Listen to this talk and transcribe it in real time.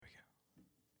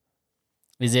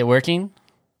Is it working?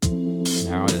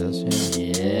 Now it is.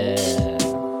 Yeah.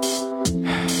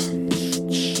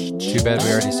 Too bad we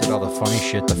already said all the funny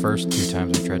shit the first 2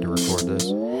 times we tried to record this.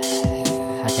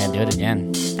 I can't do it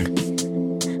again.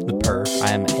 The purr.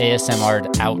 I am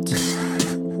ASMR'd out.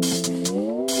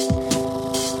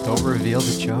 Don't reveal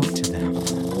the joke to them.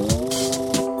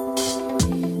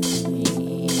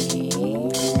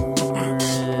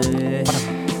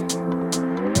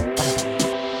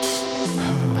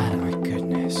 Oh my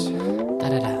goodness.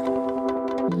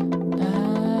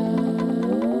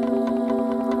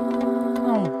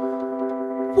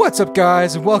 What's up,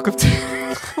 guys, and welcome to...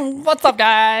 What's up,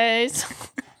 guys?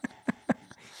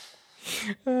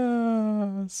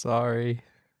 Sorry.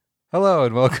 Hello,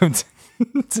 and welcome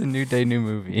to New Day, New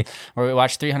Movie. Where we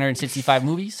watch 365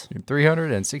 movies.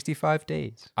 365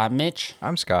 days. I'm Mitch.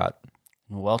 I'm Scott.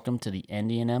 And welcome to the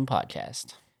NDNM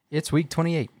podcast. It's week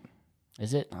 28.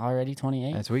 Is it already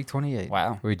 28? It's week 28.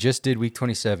 Wow. We just did week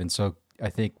 27, so I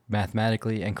think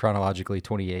mathematically and chronologically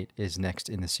 28 is next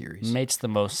in the series. Makes the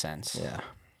most sense. Yeah.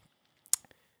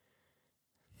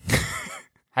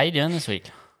 How you doing this week?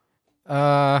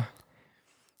 I'd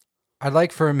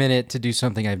like for a minute to do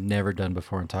something I've never done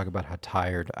before and talk about how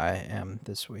tired I am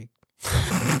this week.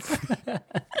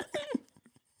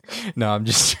 No, I'm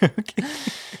just joking.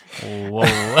 Whoa.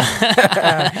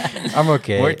 I'm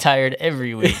okay. We're tired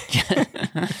every week.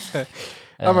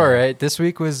 I'm all right. This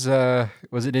week was an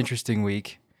interesting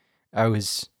week. I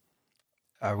was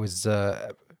what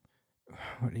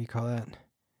do you call that?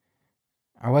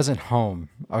 I wasn't home.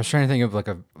 I was trying to think of like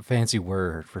a fancy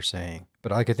word for saying,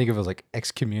 but all I could think of was like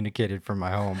excommunicated from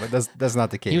my home, but that's not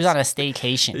the case. He was on a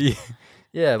staycation.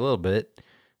 Yeah, a little bit.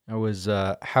 I was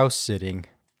house sitting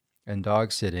and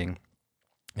dog sitting,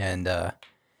 and I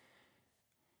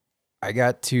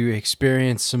got to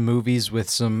experience some movies with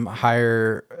some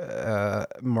higher,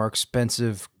 more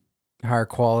expensive, higher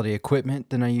quality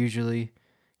equipment than I usually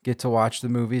get to watch the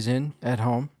movies in at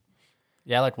home.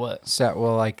 Yeah, like what?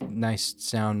 Like nice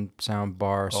sound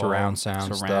bar, surround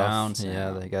sound surround stuff.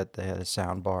 sound. Yeah, they had a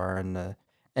sound bar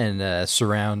and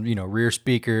surround, rear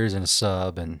speakers and a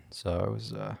sub, and so it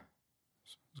was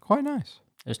quite nice.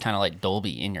 It was kind of like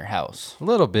Dolby in your house. A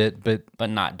little bit, but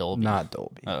not Dolby. Not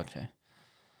Dolby. Oh, okay.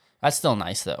 That's still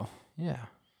nice, though. Yeah,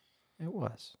 it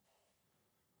was.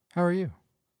 How are you?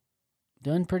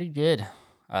 Doing pretty good.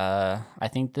 I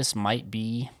think this might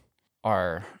be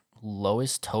our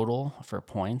lowest total for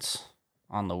points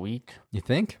on the week. You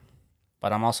think?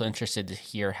 But I'm also interested to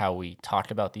hear how we talked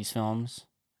about these films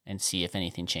and see if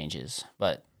anything changes.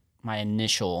 But my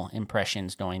initial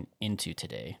impressions going into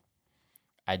today,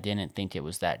 I didn't think it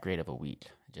was that great of a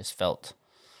week. It just felt...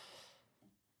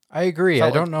 I agree.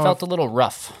 Felt a little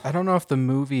rough. I don't know if the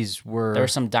movies were... There were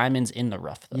some diamonds in the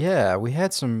rough, though. Yeah, we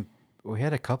had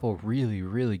a couple really,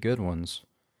 really good ones.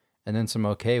 And then some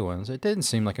okay ones. It didn't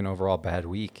seem like an overall bad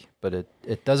week, but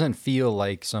it doesn't feel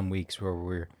like some weeks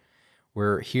where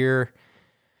we're here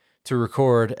to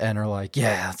record and are like,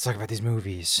 yeah, let's talk about these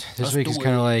movies. This week is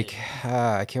kind of like,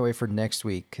 I can't wait for next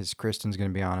week because Kristen's going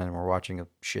to be on it and we're watching a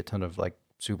shit ton of like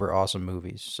super awesome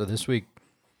movies. So this week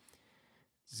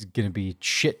is going to be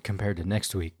shit compared to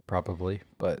next week probably,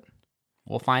 but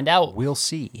we'll find out. We'll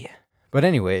see. But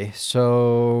anyway,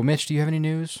 so Mitch, do you have any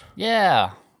news?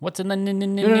 Yeah. What's in the news?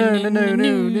 All right,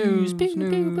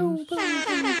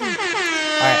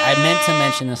 I meant to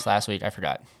mention this last week. I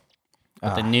forgot.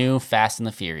 But the new Fast and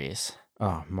the Furious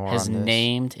has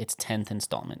named its 10th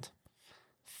installment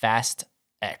Fast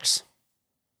X.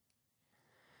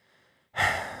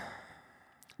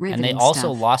 And they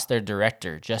also lost their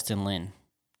director, Justin Lin,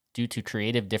 due to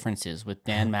creative differences with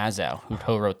Dan Mazow, who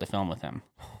co-wrote the film with him.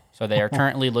 So they are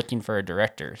currently looking for a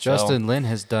director. Justin Lin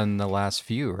has done the last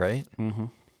few, right? Mm-hmm.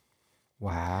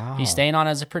 Wow. He's staying on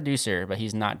as a producer, but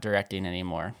he's not directing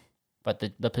anymore. But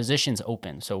the position's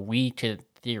open, so we could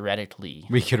theoretically...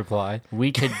 We could apply.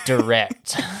 We could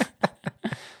direct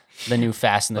the new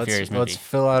Fast and the Furious movie. Let's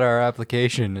fill out our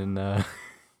application and...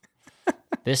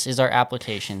 This is our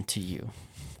application to you.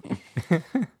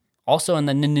 Also in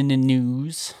the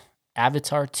news,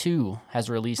 Avatar 2 has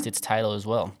released its title as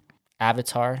well.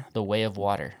 Avatar, The Way of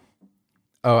Water.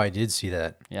 Oh, I did see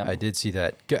that. Yeah, I did see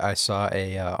that. I saw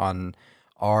on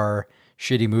our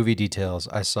shitty movie details,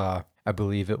 I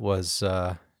believe it was,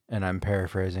 and I'm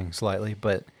paraphrasing slightly,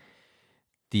 but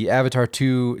the Avatar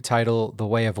 2 title, The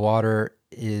Way of Water,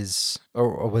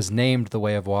 was named The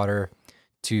Way of Water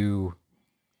to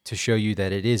show you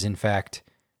that it is, in fact,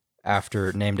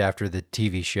 named after the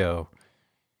TV show,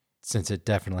 since it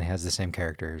definitely has the same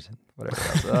characters and whatever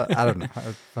else. I don't know.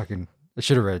 I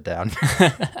should have read it down.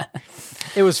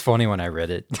 It was funny when I read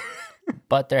it.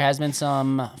 But there has been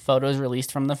some photos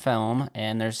released from the film,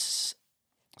 and there's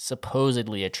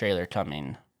supposedly a trailer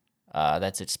coming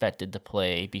that's expected to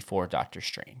play before Doctor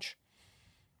Strange.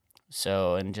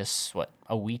 So in just,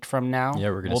 a week from now?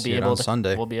 Yeah, we're going to see it on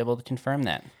Sunday. We'll be able to confirm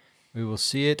that. We will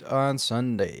see it on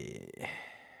Sunday.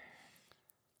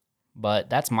 But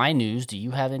that's my news. Do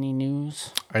you have any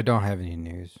news? I don't have any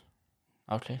news.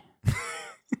 Okay.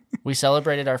 We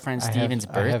celebrated our friend Steven's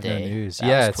birthday. I have no news.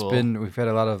 That was cool. We've had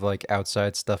a lot of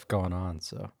outside stuff going on,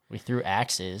 so. We threw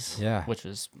axes, which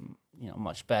was,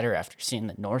 much better after seeing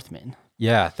the Northman.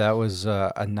 Yeah, that was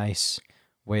a nice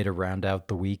way to round out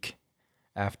the week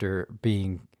after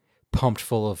being pumped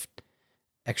full of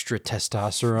extra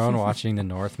testosterone watching the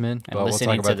Northman. And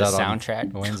listening to the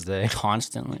soundtrack on Wednesday.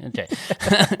 Constantly. Okay.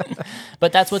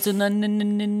 But that's what's in the news.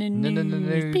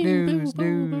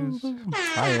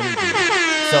 High energy.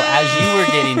 So as you were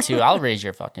getting to, I'll raise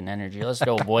your fucking energy. Let's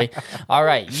go, boy. All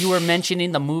right. You were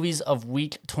mentioning the movies of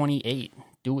week 28.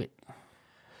 Do it.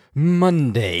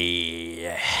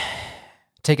 Monday.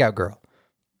 Takeout Girl.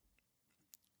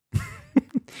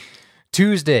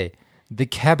 Tuesday. The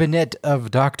Cabinet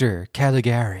of Dr.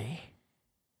 Caligari.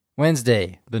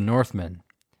 Wednesday. The Northman.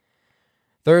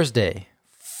 Thursday.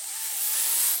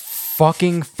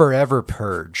 Fucking Forever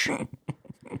Purge.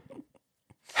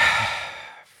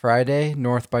 Friday,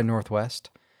 North by Northwest.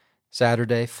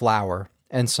 Saturday, Flower.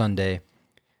 And Sunday,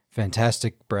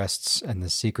 Fantastic Breasts and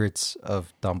the Secrets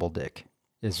of Dumbledore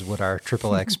is what our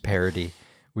XXX parody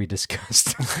we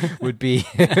discussed would be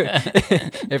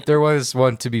if there was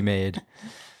one to be made.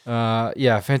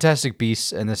 Fantastic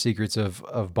Beasts and the Secrets of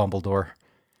Dumbledore.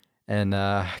 And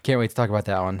can't wait to talk about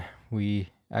that one. We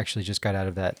actually just got out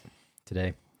of that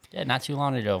today. Yeah, not too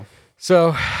long ago.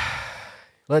 So,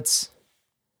 let's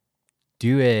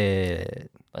do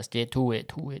it. Let's get to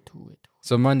it.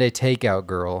 So Monday, Takeout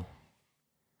Girl.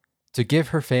 To give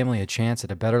her family a chance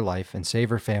at a better life and save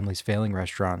her family's failing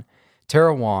restaurant,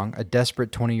 Tara Wong, a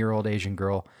desperate 20-year-old Asian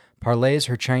girl, parlays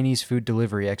her Chinese food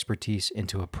delivery expertise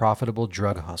into a profitable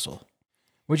drug hustle.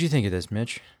 What'd you think of this,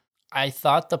 Mitch? I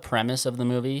thought the premise of the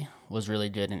movie was really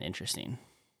good and interesting,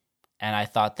 and I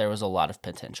thought there was a lot of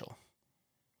potential.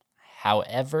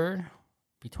 However,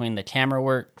 between the camera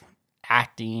work,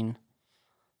 acting,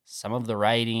 some of the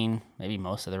writing, maybe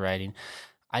most of the writing,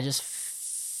 I just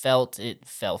felt it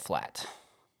fell flat.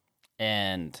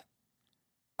 And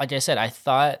like I said, I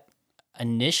thought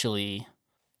initially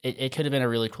it could have been a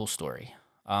really cool story.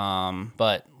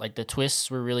 But the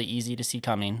twists were really easy to see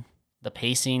coming. The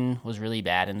pacing was really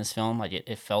bad in this film.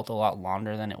 It felt a lot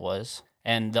longer than it was.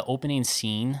 And the opening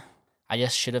scene, I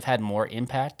guess, should have had more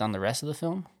impact on the rest of the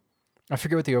film. I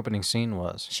forget what the opening scene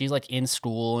was. She's in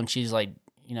school and she's when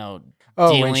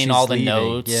dealing she's all the leaving.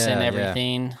 notes and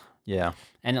everything. Yeah.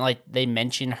 And they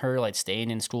mention her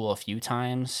staying in school a few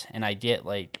times, and I get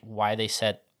why they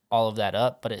set all of that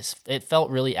up, but it felt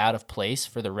really out of place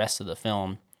for the rest of the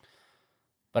film.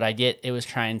 But I get it was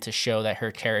trying to show that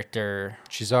her character,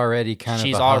 she's already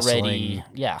hustling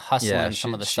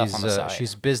some of the stuff on the side.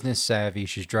 She's business savvy.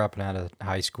 She's dropping out of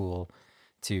high school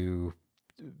to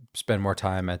spend more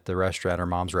time at the restaurant, her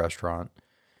mom's restaurant,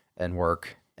 and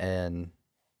work. And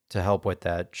to help with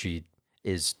that, she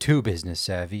is too business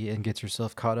savvy and gets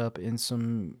herself caught up in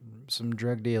some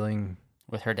drug dealing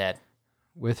with her dad.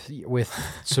 With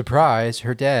surprise,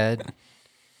 her dad.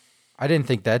 I didn't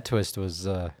think that twist was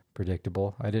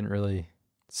predictable. I didn't really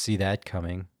see that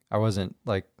coming. I wasn't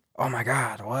oh my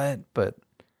God, what? But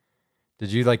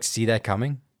did you see that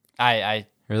coming? I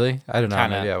really? I don't know.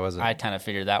 Maybe I wasn't. I kind of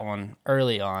figured that one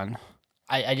early on.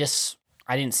 I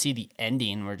didn't see the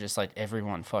ending where just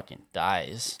everyone fucking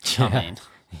dies coming.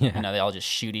 Yeah. They all just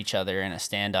shoot each other in a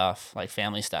standoff,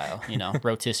 Family Style,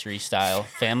 rotisserie style,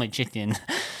 family chicken.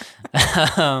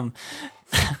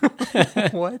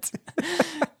 What?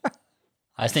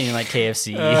 I was thinking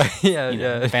KFC,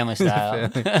 Family Style.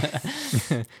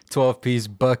 12-piece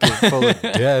bucket full of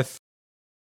death.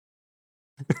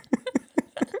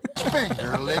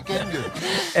 Finger licking good.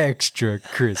 Extra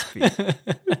crispy.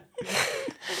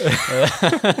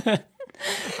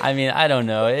 I mean, I don't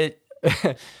know.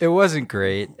 It wasn't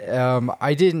great.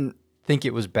 I didn't think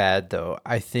it was bad, though.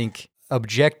 I think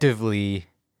objectively,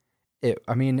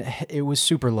 it was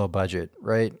super low budget,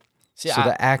 right? See, so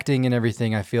the acting and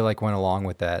everything, I feel went along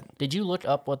with that. Did you look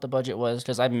up what the budget was?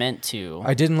 Because I meant to.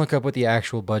 I didn't look up what the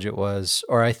actual budget was,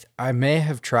 or I may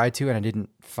have tried to, and I didn't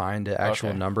find the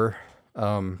actual number.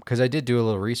 Because I did do a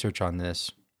little research on this,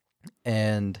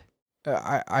 and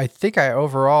I think I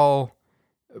overall,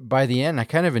 by the end, I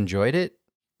kind of enjoyed it.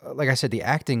 Like I said, the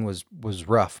acting was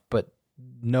rough, but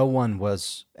no one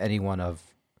was anyone of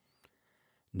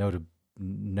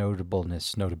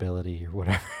notability or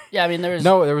whatever. Yeah, I mean, there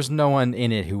There was no one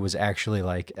in it who was actually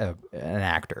like an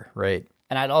actor, right?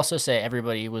 and I'd also say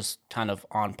everybody was kind of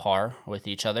on par with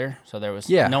each other. So there was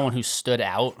Yeah. no one who stood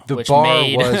out. The which bar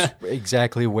made... was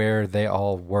exactly where they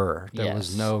all were. There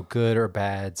was Yes. no good or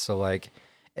bad. So like,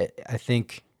 I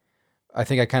think I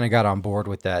kind of got on board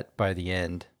with that by the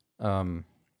end.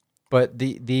 But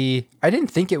the I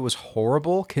didn't think it was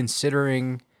horrible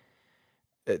considering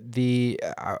the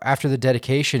after the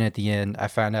dedication at the end. I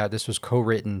found out this was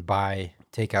co-written by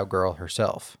Takeout Girl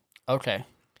herself. Okay.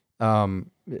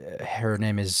 Her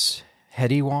name is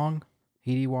Hedy Wong.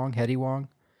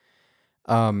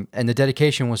 And the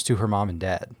dedication was to her mom and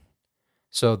dad.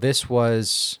 So it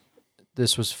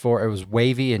was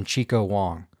Wavy and Chico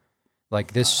Wong.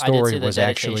 Like this I did see story the was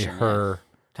actually dedication, her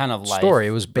kind of life story.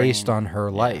 It was based bringing- on her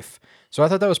life. So I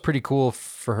thought that was pretty cool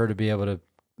for her to be able to,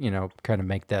 kind of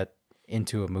make that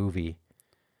into a movie.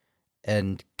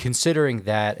 And considering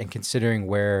that and considering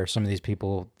where some of these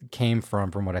people came from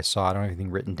what I saw, I don't have anything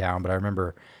written down, but I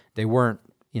remember they weren't,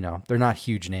 they're not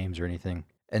huge names or anything.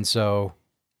 And so,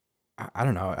 I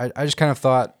don't know. I just kind of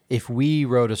thought if we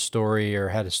wrote a story or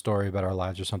had a story about our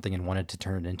lives or something and wanted to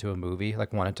turn it into a movie,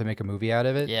 like wanted to make a movie out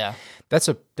of it, Yeah. that's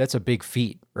a big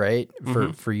feat, right?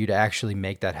 For you to actually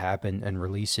make that happen and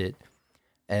release it.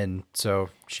 And so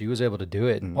she was able to do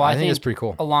it, and Well, I think it's pretty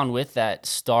cool. Along with that,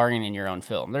 starring in your own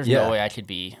film, there's Yeah. no way I could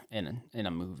be in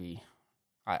a movie.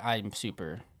 I'm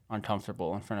super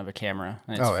uncomfortable in front of a camera,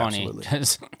 and it's Oh, funny absolutely.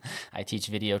 because I teach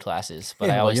video classes, but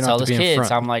Yeah, I well, always you don't tell have to those be in kids,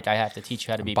 front. I'm like, I have to teach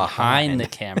you how to be Behind. behind the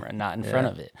camera, not in front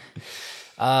of it.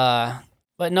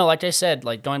 But no, like I said,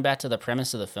 like going back to the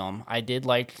premise of the film, I did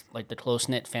like the close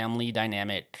knit family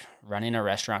dynamic, running a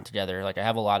restaurant together. Like I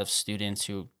have a lot of students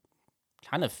who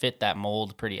kind of fit that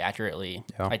mold pretty accurately.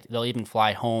 Yeah. Like they'll even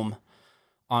fly home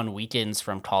on weekends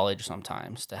from college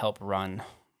sometimes to help run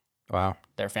Wow.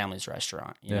 their family's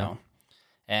restaurant, you Yeah. know?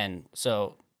 And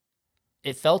so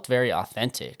it felt very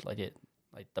authentic. Like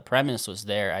the premise was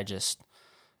there.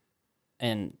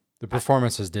 And The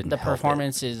performances didn't the help it.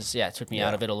 performances, took me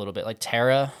out of it a little bit. Like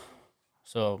Tara,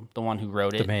 so the one who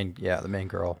wrote it. The main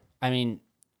girl. I mean,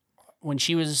 when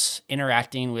she was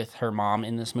interacting with her mom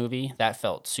in this movie, that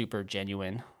felt super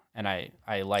genuine. And I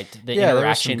liked the There was some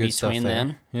interaction good stuff between there.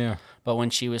 them. Yeah. But when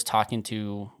she was talking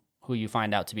to who you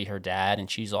find out to be her dad and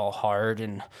she's all hard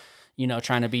and,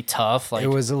 trying to be tough, like It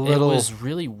was it was little-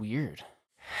 really weird.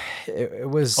 It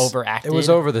was Overacted? It was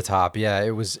over the top. Yeah,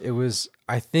 it was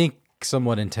I think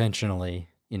somewhat intentionally,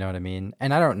 you know what I mean?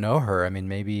 And I don't know her. I mean,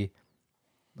 maybe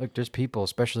look, there's people,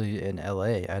 especially in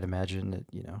LA, I'd imagine that,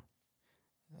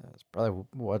 it probably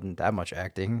wasn't that much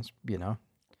acting,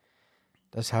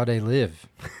 That's how they live.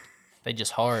 They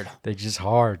just hard. They just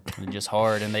hard. They're just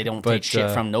hard and they don't But, take shit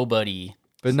from nobody.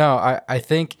 But no, I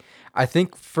think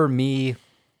for me,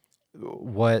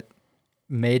 what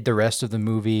made the rest of the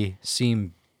movie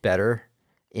seem better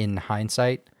in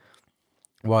hindsight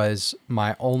was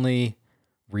my only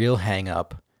real hang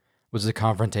up was the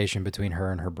confrontation between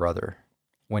her and her brother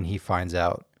when he finds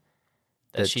out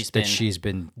that she's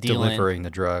been delivering the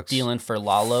drugs, Dealing for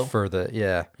Lalo. for the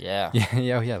Yeah.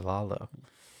 yeah Lalo.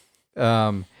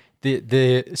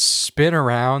 The spin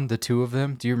around the two of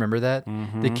them. Do you remember that?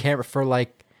 Mm-hmm. The camera for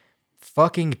like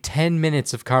fucking 10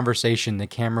 minutes of conversation. The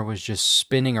camera was just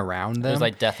spinning around them. It was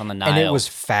like Death on the Nile. and it was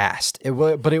fast.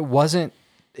 But it wasn't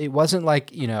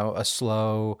like a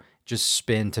slow just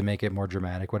spin to make it more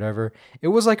dramatic. Whatever. It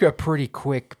was like a pretty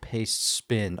quick paced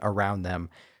spin around them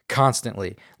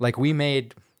constantly. Like we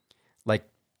made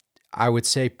I would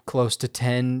say close to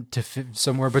 10 to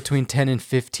somewhere between 10 and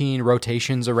 15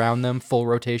 rotations around them, full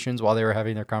rotations while they were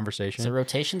having their conversation. Is it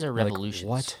rotations or Like, revolutions?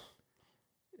 what?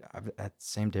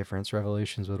 Same difference.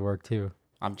 Revolutions would work too.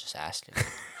 I'm just asking.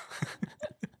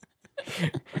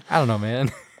 I don't know,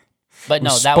 man. But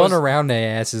no, We that spun was around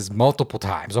their asses multiple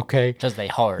times, okay? because they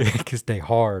hard. Because they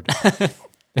hard.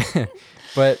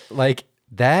 But like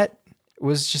that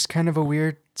was just kind of a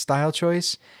weird style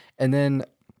choice. And then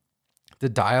the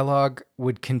dialogue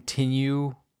would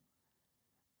continue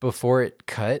before it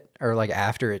cut or like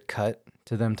after it cut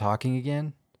to them talking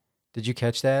again. Did you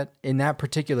catch that? In that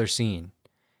particular scene,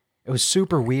 it was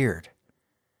super weird.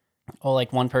 Oh,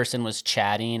 like one person was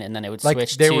chatting, and then it would Like,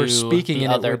 switch they to were speaking the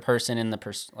and it other would- person in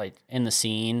in the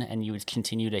scene, and you would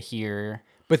continue to hear.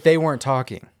 But they weren't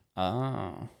talking.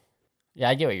 Oh, yeah,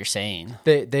 I get what you're saying.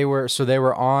 They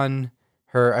were on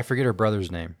her. I forget her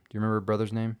brother's name. Do you remember her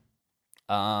brother's name?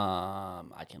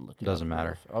 I can look. It Doesn't up.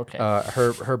 matter. Okay.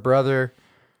 Her brother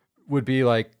would be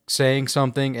like saying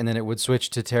something, and then it would switch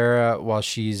to Tara while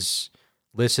she's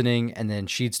listening, and then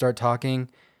she'd start talking,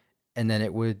 and then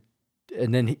it would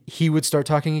and then he would start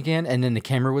talking again, and then the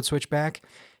camera would switch back.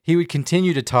 He would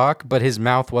continue to talk, but his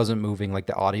mouth wasn't moving. Like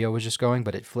the audio was just going,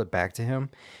 but it flipped back to him.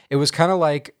 It was kind of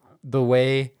like the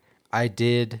way I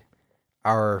did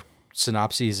our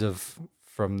synopses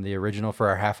from the original for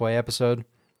our halfway episode,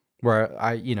 where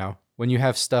when you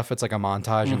have stuff, it's like a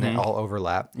montage and they all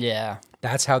overlap. Yeah.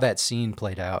 That's how that scene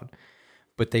played out.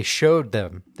 But they showed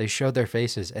their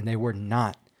faces, and they were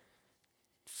not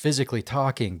physically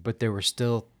talking, but they were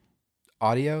still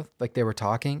audio, like they were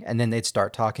talking, and then they'd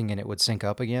start talking and it would sync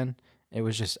up again. It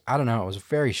was just, I don't know, it was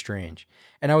very strange.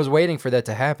 And I was waiting for that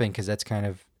to happen because that's kind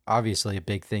of obviously a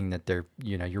big thing that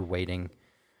you're waiting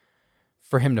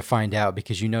for him to find out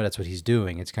because that's what he's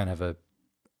doing. It's kind of a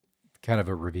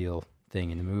reveal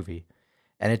thing in the movie.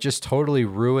 And it just totally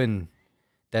ruined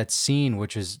that scene,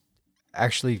 which is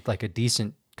actually like a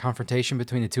decent confrontation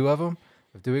between the two of them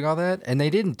of doing all that. And they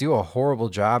didn't do a horrible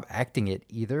job acting it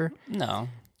either. No.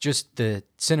 Just the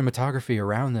cinematography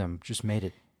around them just made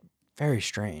it very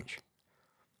strange.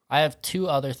 I have two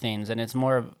other things, and it's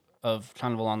more of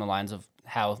kind of along the lines of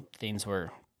how things were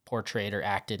portrayed or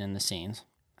acted in the scenes.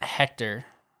 Hector,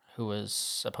 who was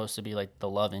supposed to be like the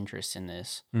love interest in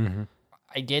this,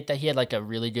 I get that he had like a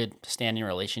really good standing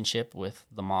relationship with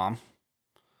the mom,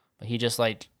 but he just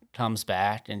like comes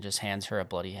back and just hands her a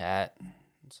bloody hat.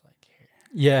 It's like, here.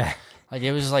 Yeah. Like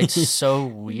it was like so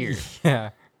weird.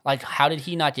 Yeah. Like, how did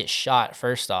he not get shot?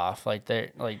 First off, like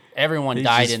everyone He's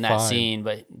died just in that fine. scene,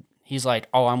 but he's like,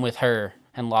 "Oh, I'm with her,"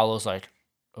 and Lalo's like,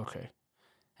 "Okay,"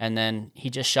 and then he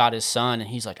just shot his son,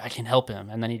 and he's like, "I can help him,"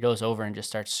 and then he goes over and just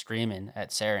starts screaming at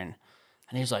Saren,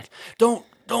 and he's like, "Don't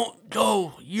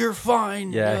go, you're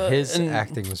fine." Yeah, his and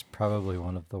acting was probably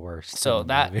one of the worst. so in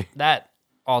the movie. that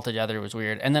altogether was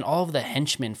weird, and then all of the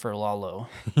henchmen for Lalo.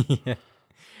 Yeah.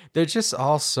 They're just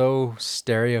all so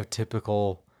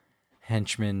stereotypical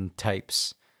henchman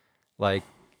types. Like,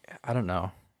 I don't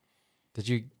know. Did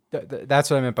you? That's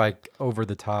what I meant by over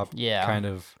the top. Yeah. Kind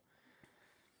of.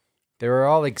 They were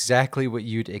all exactly what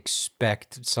you'd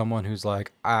expect someone who's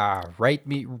like, write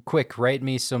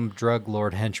me some drug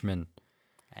lord henchman.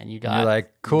 And you And got you're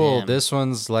like, cool, them. this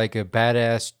one's like a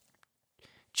badass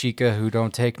chica who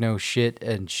don't take no shit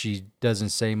and she doesn't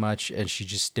say much and she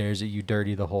just stares at you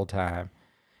dirty the whole time.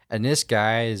 And this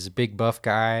guy is a big buff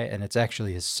guy and it's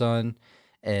actually his son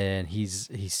and he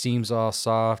seems all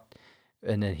soft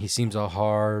and then he seems all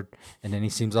hard and then he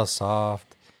seems all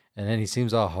soft and then he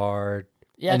seems all hard.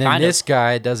 Yeah, and then kind this of.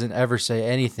 guy doesn't ever say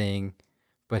anything,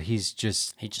 but he's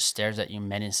just He just stares at you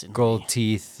menacingly. gold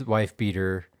teeth, wife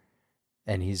beater,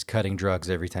 and he's cutting drugs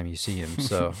every time you see him.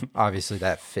 So obviously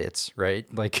that fits, right?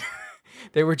 Like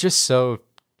they were just so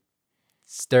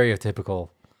stereotypical.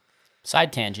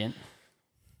 Side tangent.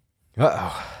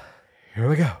 Uh-oh. Here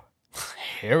we go.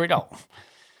 Here we go.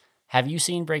 Have you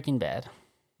seen Breaking Bad?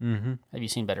 Mm-hmm. Have you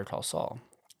seen Better Call Saul?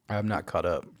 I'm not caught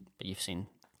up. But you've seen...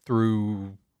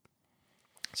 Through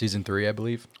season 3, I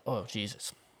believe. Oh,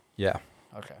 Jesus. Yeah.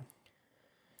 Okay.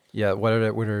 Yeah, what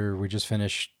are we just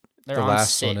finished? They're the on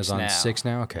last 6 one is on now. 6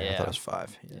 now? Okay, I Yeah. thought it was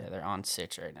 5. Yeah, they're on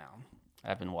 6 right now.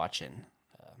 I've been watching.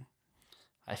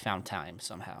 I found time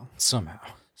somehow.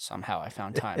 Somehow I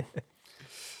found time.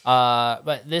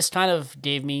 But this kind of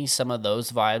gave me some of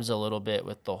those vibes a little bit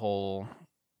with the whole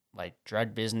like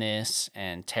drug business,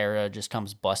 and Tara just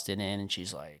comes busting in and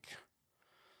she's like,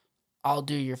 I'll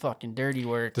do your fucking dirty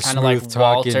work. The Kind of like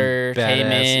smooth-talking Walter came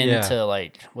badass, in yeah. to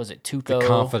like, was it Tuco? The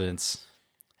confidence.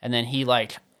 And then he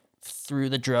like threw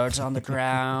the drugs on the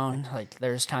ground. Like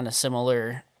there's kind of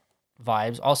similar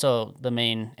vibes. Also, the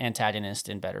main antagonist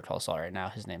in Better Call Saul right now,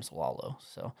 his name's Lalo.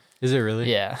 So Is it really?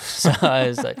 yeah. So I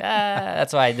was like,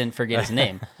 that's why I didn't forget his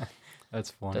name. That's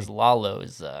funny. Because Lalo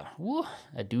is a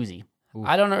doozy. Oof.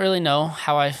 I don't really know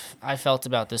how I felt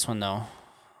about this one though.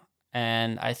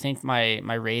 And I think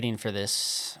my rating for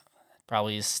this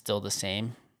probably is still the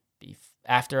same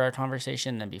after our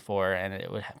conversation than before, and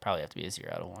it would probably have to be a 0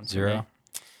 out of 1. 0?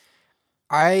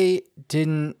 I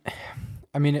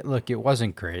mean, look, it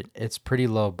wasn't great. It's pretty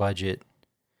low budget,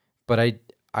 but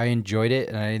I enjoyed it,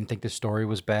 and I didn't think the story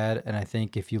was bad. And I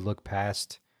think if you look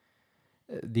past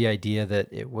the idea that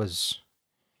it was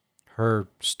her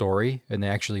story and they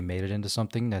actually made it into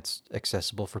something that's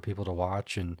accessible for people to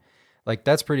watch, and like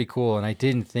that's pretty cool. And I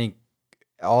didn't think,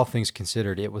 all things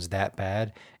considered, it was that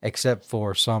bad, except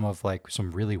for some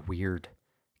really weird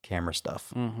camera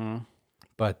stuff. Mm-hmm.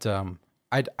 But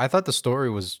I thought the story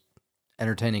was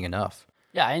entertaining enough.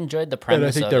 Yeah, I enjoyed the premise. And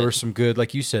I think of there it. were some good,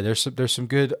 like you said, there's some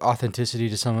good authenticity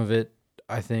to some of it.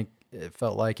 I think it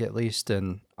felt like, at least,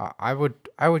 and I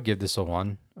would give this a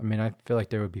 1. I mean, I feel like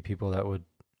there would be people that would,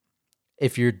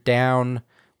 if you're down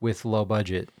with low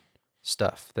budget,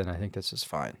 stuff, then I think this is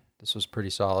fine. This was pretty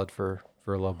solid for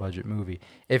a low budget movie.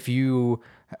 If you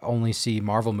only see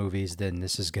Marvel movies, then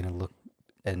this is gonna look,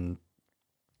 and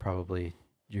probably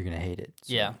you're gonna hate it.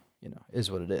 So, Yeah. Is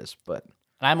what it is. But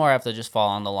And I more have to just fall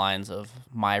on the lines of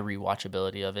my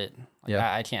rewatchability of it. Like,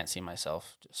 Yeah. I can't see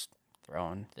myself just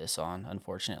throwing this on,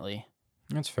 unfortunately.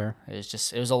 that's fair.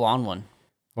 It was a long one.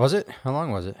 Was it? How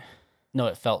long was it? No,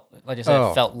 it felt, like I said,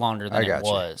 Oh, it felt longer than I it got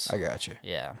you. was. I got you.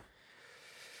 Yeah.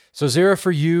 So 0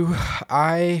 for you.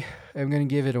 I am gonna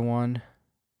give it a 1.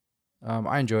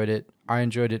 I enjoyed it. I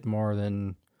enjoyed it more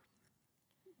than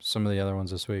some of the other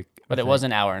ones this week. But it was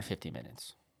an hour and 50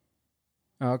 minutes.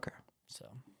 Oh, okay. So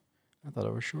I thought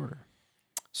it was shorter.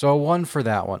 So a 1 for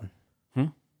that one.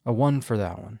 A 1 for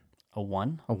that one. a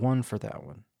 1? A 1 for that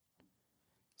one.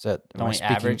 Is that am Don't I we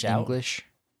speaking average out? English?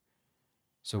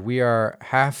 So we are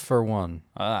half for 1.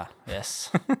 Ah, yes.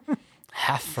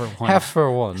 Half for 1. Half for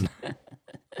 1.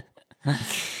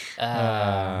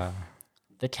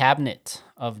 The Cabinet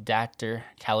of Dr.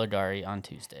 Caligari on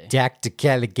Tuesday. Dr.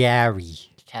 Caligari.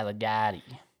 Caligari.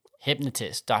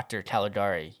 Hypnotist Dr.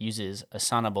 Caligari uses a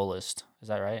somnambulist. Is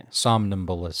that right?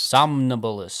 Somnambulist.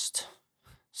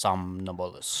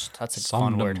 Somnambulist. That's a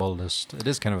fun word. Somnambulist. It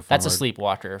is kind of a fun That's a word.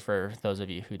 sleepwalker for those of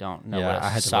you who don't know Yeah, what I a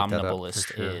had to look that up for somnambulist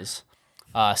sure. is.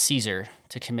 Caesar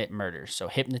to commit murder. So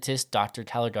hypnotist Dr.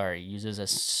 Caligari uses a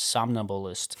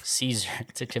somnambulist Caesar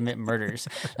to commit murders.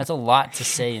 That's a lot to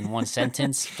say in one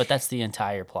sentence, but that's the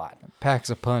entire plot. Packs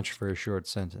a punch for a short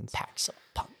sentence. Packs a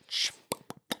punch.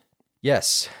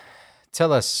 Yes.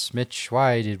 Tell us, Mitch,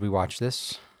 why did we watch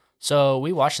this? So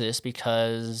we watched this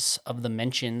because of the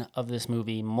mention of this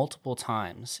movie multiple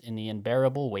times in The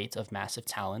Unbearable Weight of Massive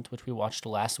Talent, which we watched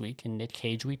last week, in Nick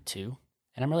Cage Week 2.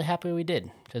 And I'm really happy we did,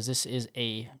 because this is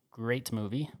a great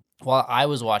movie. While I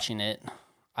was watching it,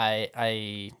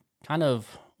 I kind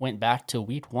of went back to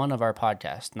week 1 of our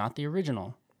podcast, not the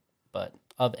original, but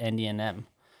of NDNM,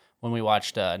 when we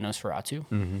watched Nosferatu.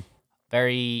 Mm-hmm.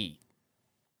 Very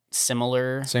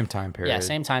similar. Same time period. Yeah,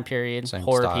 same time period. Same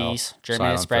horror style, piece,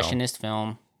 German silent expressionist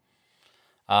film.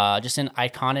 Just an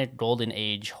iconic golden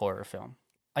age horror film.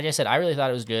 Like I said, I really thought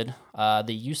it was good.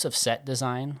 The use of set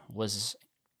design was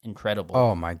incredible.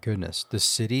 Oh my goodness. The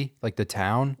city, like the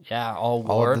town. Yeah, all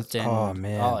All of warped the- and oh,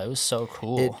 man. oh, it was so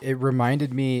cool. It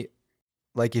reminded me,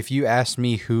 like, if you asked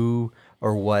me who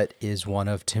or what is one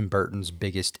of Tim Burton's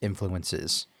biggest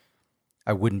influences,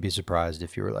 I wouldn't be surprised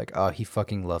if you were like, oh, he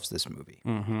fucking loves this movie.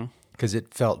 Mm-hmm. Because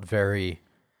it felt very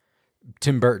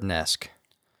Tim Burton-esque.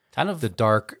 Kind of The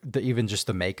dark, even just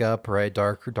the makeup, right?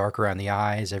 Dark around the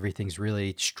eyes. Everything's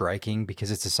really striking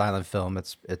because it's a silent film.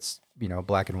 It's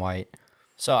black and white.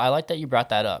 So I like that you brought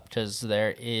that up, because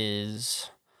there is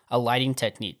a lighting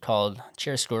technique called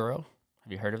chiaroscuro.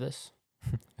 Have you heard of this?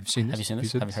 Have you seen this? Have you seen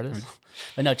this? Have you heard of this?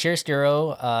 But no,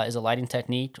 chiaroscuro is a lighting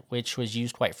technique which was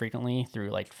used quite frequently through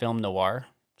like film noir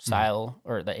style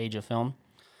or the age of film.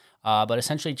 But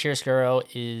essentially, chiaroscuro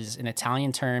is an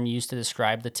Italian term used to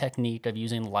describe the technique of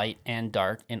using light and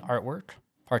dark in artwork,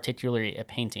 particularly a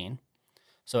painting.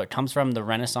 So it comes from the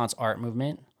Renaissance art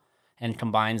movement and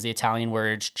combines the Italian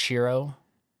words chiaro,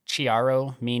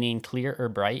 meaning clear or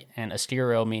bright, and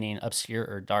oscuro, meaning obscure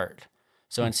or dark.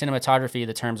 So in cinematography,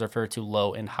 the terms refer to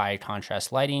low and high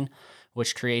contrast lighting,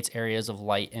 which creates areas of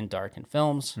light and dark in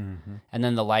films. Mm-hmm. And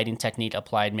then the lighting technique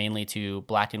applied mainly to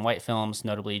black and white films,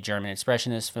 notably German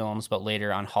expressionist films, but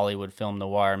later on Hollywood film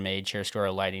noir made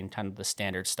chiaroscuro lighting kind of the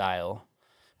standard style,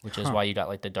 which is why you got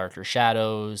like the darker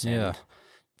shadows and Yeah.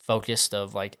 focused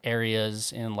of like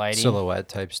areas in lighting. Silhouette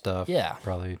type stuff. Yeah.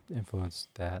 Probably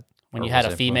influenced that. When or you had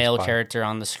was a female influenced by it. character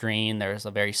on the screen, there was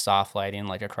a very soft lighting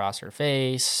like across her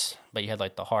face, but you had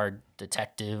like the hard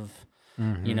detective,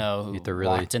 who Get the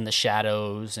really- walked in the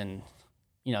shadows, and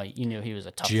you knew he was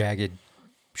a tough. Jagged,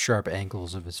 sharp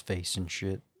angles of his face and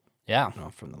shit. Yeah,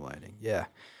 From the lighting.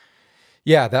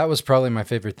 Yeah, that was probably my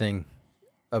favorite thing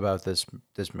about this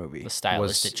movie. The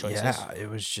stylistic choices. Yeah, it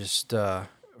was just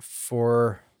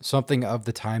for something of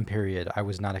the time period. I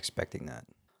was not expecting that.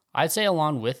 I'd say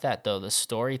along with that though, the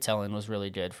storytelling was really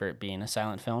good for it being a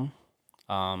silent film.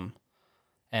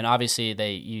 And obviously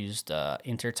they used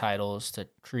intertitles to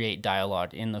create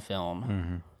dialogue in the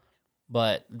film.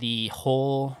 But the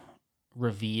whole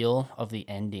reveal of the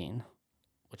ending,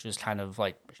 which was kind of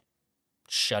like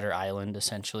Shutter Island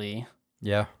essentially,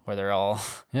 Yeah. where they're all,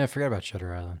 Yeah, I forgot about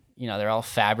Shutter Island. they're all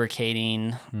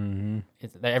fabricating. Mm-hmm.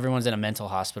 Everyone's in a mental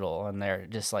hospital and they're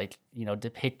just like,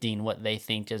 depicting what they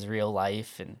think is real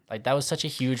life. And like, that was such a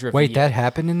huge reveal. Wait, that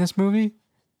happened in this movie?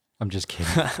 I'm just kidding.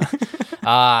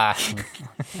 I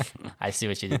see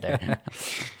what you did there.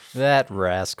 That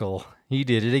rascal. He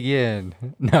did it again.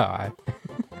 No,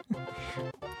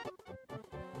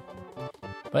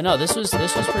 But no, this was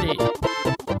pretty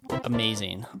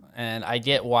amazing, and I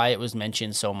get why it was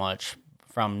mentioned so much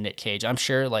from Nick Cage. I'm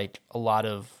sure like a lot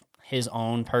of his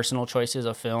own personal choices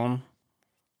of film,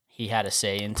 he had a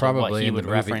say into Probably what he in would the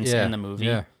movie. reference Yeah, in the movie.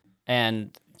 yeah.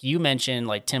 And you mentioned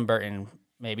like Tim Burton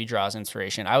maybe draws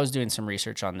inspiration. I was doing some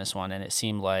research on this one, and it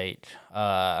seemed like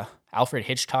Alfred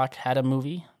Hitchcock had a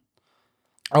movie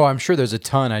Oh, I'm sure there's a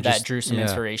ton. that drew some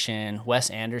inspiration. Wes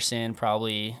Anderson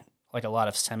probably, like a lot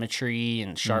of symmetry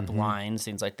and sharp lines,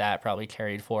 things like that, probably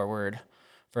carried forward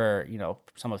for, you know,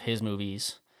 some of his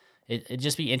movies. It'd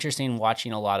just be interesting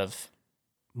watching a lot of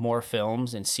more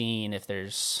films and seeing if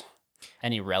there's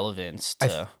any relevance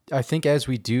to. I think as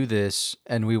we do this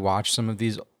and we watch some of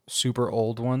these super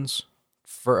old ones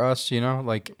for us, you know,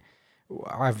 like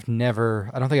I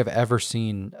don't think I've ever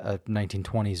seen a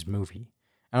 1920s movie.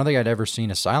 I don't think I'd ever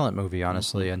seen a silent movie,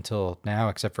 honestly, until now,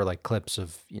 except for like clips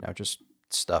of, you know, just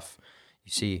stuff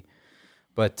you see.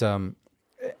 But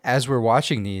as we're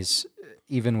watching these,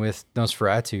 even with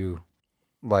Nosferatu,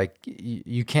 like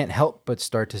you can't help but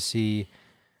start to see,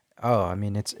 oh, I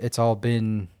mean, it's all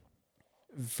been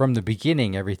from the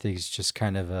beginning. Everything's just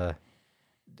kind of a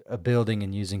building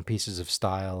and using pieces of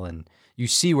style, and you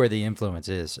see where the influence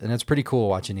is, and it's pretty cool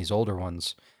watching these older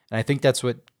ones. And I think that's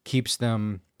what keeps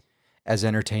them as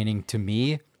entertaining to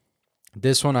me.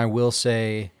 This one, I will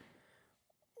say,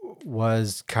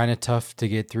 was kind of tough to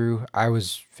get through. I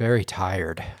was very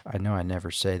tired. I know I never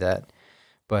say that,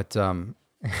 but I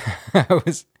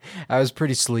was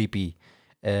pretty sleepy,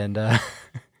 and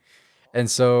and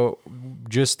so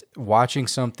just watching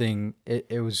something,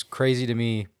 it was crazy to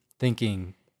me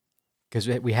thinking, because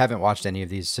we haven't watched any of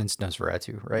these since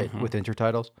Nosferatu, right, with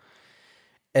intertitles,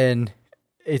 and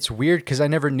it's weird because I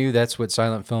never knew that's what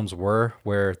silent films were,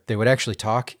 where they would actually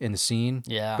talk in the scene,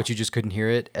 but you just couldn't hear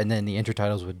it, and then the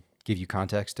intertitles would give you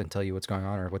context and tell you what's going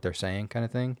on or what they're saying, kind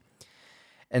of thing.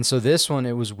 And so this one,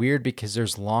 it was weird because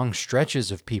there's long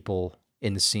stretches of people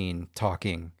in the scene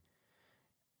talking,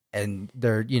 and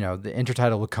they're, you know, the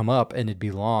intertitle would come up and it'd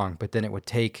be long, but then it would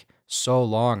take so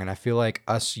long. And I feel like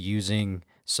us using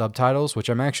subtitles, which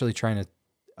I'm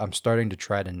starting to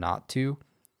try to not to,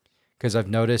 because I've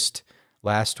noticed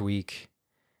last week,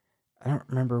 I don't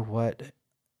remember what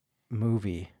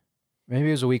movie, maybe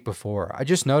it was a week before, I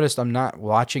just noticed I'm not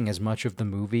watching as much of the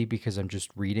movie because I'm just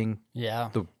reading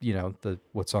the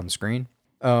what's on the screen.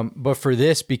 But for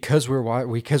this, because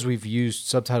we've used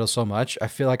subtitles so much, I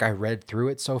feel like I read through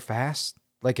it so fast.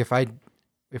 Like if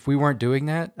we weren't doing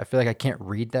that, I feel like I can't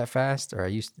read that fast, or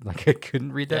I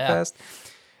couldn't read that fast.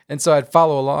 And so I'd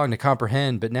follow along to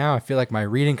comprehend, but now I feel like my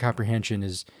reading comprehension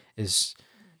is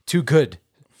too good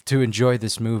to enjoy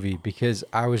this movie, because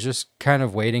I was just kind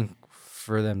of waiting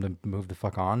for them to move the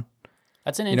fuck on.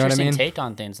 That's an interesting take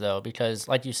on things, though, because,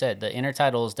 like you said, the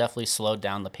intertitles definitely slowed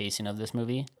down the pacing of this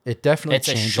movie. It definitely it's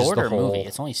changes a shorter the whole movie.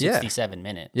 It's only 67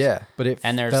 minutes. Yeah, but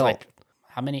there's like,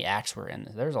 how many acts were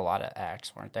in? There's a lot of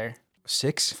acts, weren't there?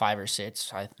 6, 5 or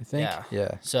 6, I think.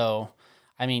 Yeah. So,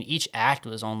 I mean, each act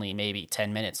was only maybe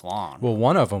 10 minutes long. Well,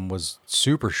 one of them was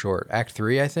super short. Act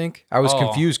 3, I think. I was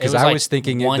confused because I was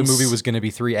thinking the movie was going to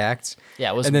be 3 acts.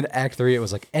 Yeah, it was. And then Act 3, it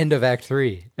was like end of Act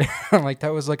 3. I'm like,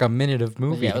 that was like a minute of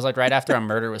movie. Yeah, it was like right after a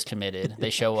murder was committed. They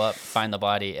show up, find the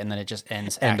body, and then it just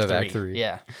ends. Act 3.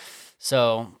 Yeah.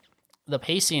 So the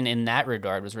pacing in that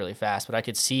regard was really fast, but I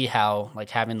could see how, like,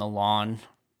 having the lawn,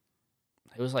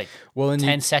 it was like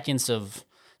 10 seconds of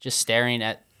just staring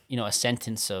at, you know, a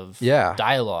sentence of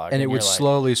dialogue. And it would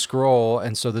slowly scroll.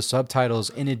 And so the subtitles,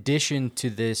 in addition to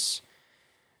this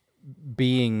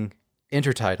being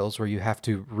intertitles where you have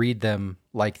to read them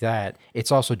like that,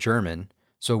 it's also German.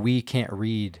 So we can't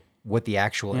read what the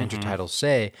actual intertitles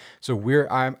say. So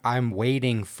I'm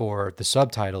waiting for the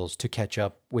subtitles to catch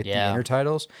up with the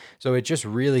intertitles. So it just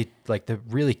really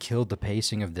really killed the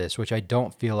pacing of this, which I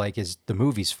don't feel like is the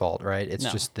movie's fault, right? It's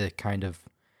just the kind of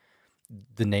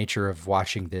the nature of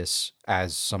watching this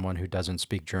as someone who doesn't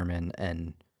speak German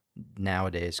and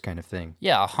nowadays kind of thing.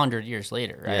 Yeah, 100 years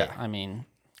later, right? Yeah. I mean...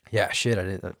 Yeah, shit, I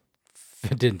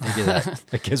didn't think of that.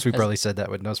 I guess we probably said that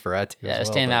with Nosferatu. Yeah, this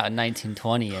came out in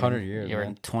 1920. 100 years. You're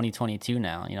in 2022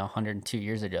 now. You know, 102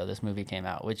 years ago, this movie came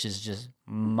out, which is just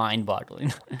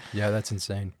mind-boggling. Yeah, that's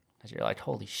insane. Because you're like,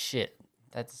 holy shit,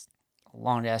 that's a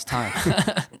long-ass time.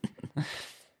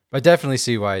 I definitely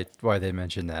see why they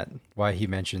mention that, why he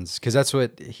mentions, because that's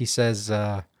what he says.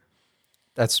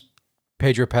 That's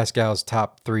Pedro Pascal's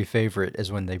top 3 favorite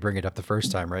is when they bring it up the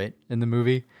first time, right, in the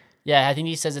movie. Yeah, I think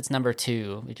he says it's number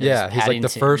 2. Because he's like, the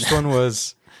first one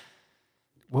was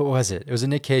What was it? It was a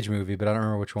Nick Cage movie, but I don't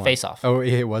remember which one. Face Off. Oh,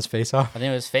 it was Face Off? I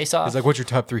think it was Face Off. He's like, what's your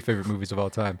top 3 favorite movies of all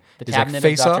time? The He's Cabinet like,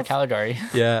 Face of Dr. Off? Caligari.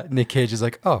 Yeah, Nick Cage is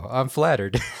like, oh, I'm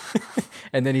flattered.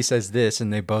 And then he says this,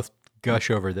 and they both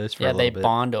gush over this for a little bit. Yeah, they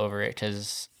bond over it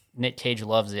because Nick Cage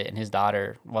loves it, and his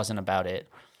daughter wasn't about it.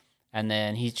 And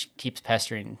then he keeps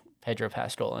pestering Pedro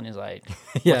Pascal, and he's like,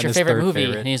 what's your favorite movie?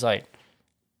 And he's like,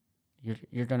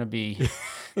 you're going to be,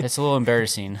 it's a little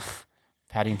embarrassing.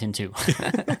 Paddington 2.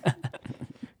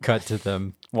 Cut to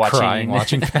them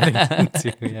watching Paddington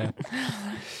 2, yeah.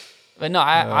 But no,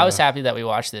 I was happy that we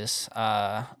watched this.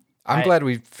 I'm glad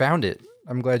we found it.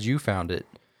 I'm glad you found it.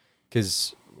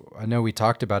 Because I know we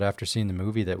talked about after seeing the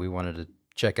movie that we wanted to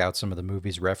check out some of the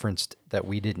movies referenced that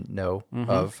we didn't know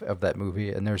of that movie.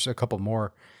 And there's a couple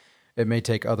more. It may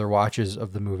take other watches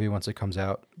of the movie once it comes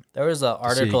out. There was an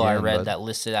article I read that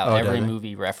listed out every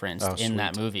movie referenced in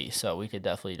that sweet. movie. So we could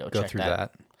definitely go check through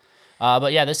that.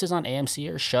 But yeah, this is on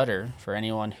AMC or Shudder for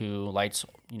anyone who likes,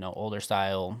 older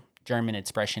style German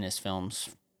expressionist films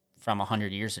from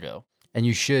 100 years ago. And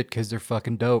you should, because they're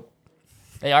fucking dope.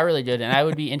 They are really good. And I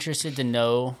would be interested to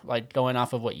know, like, going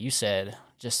off of what you said,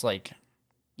 just like,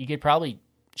 you could probably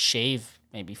shave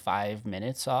maybe 5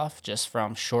 minutes off just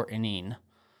from shortening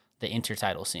the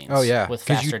intertitle scenes. Oh, yeah. With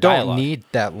because faster you don't dialogue. need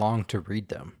that long to read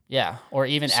them. Yeah. Or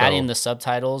even adding the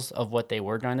subtitles of what they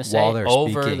were going to say while they're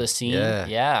over speaking. the scene.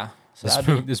 Yeah. So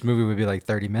This movie would be like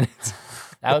 30 minutes.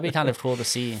 that would be kind of cool to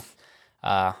see.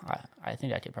 I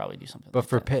think I could probably do something. But like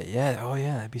for that.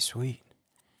 that'd be sweet.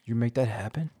 You make that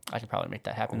happen? I could probably make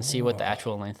that happen. See what the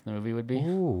actual length of the movie would be.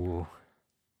 Ooh.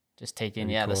 Just take in,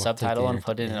 Pretty the cool. subtitle Take and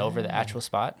put it in over the actual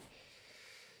spot.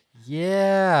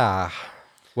 Yeah.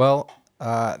 Well,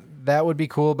 that would be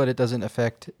cool, but it doesn't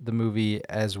affect the movie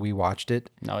as we watched it.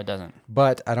 No, it doesn't.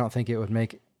 But I don't think it would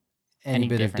make any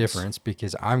bit difference. of difference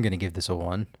because I'm going to give this a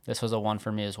 1. This was a 1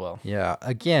 for me as well. Yeah.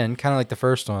 Again, kind of like the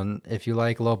first one. If you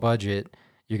like low budget,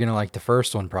 you're going to like the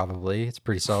first one probably. It's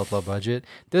pretty solid low budget.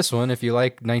 This one, if you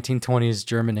like 1920s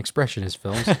German expressionist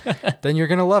films, then you're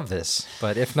going to love this.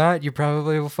 But if not, you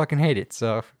probably will fucking hate it.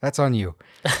 So that's on you.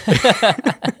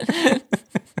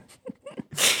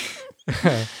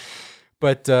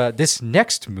 But this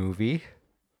next movie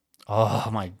Oh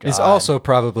my god! is also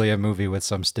probably a movie with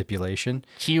some stipulation.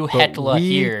 Cue but Hecla we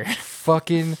here.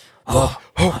 Fucking love.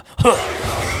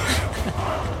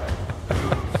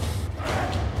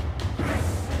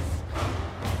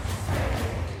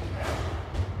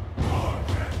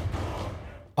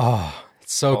 Oh,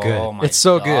 it's so good. Oh my It's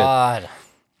so god. good.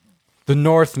 The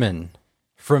Northman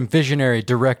from visionary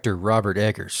director Robert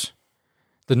Eggers.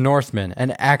 The Northman,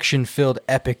 an action-filled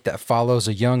epic that follows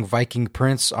a young Viking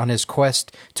prince on his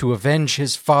quest to avenge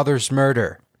his father's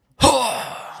murder.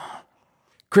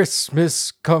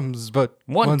 Christmas comes but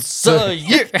once a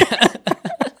year.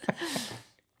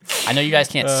 I know you guys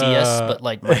can't see us, but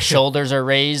like my shoulders are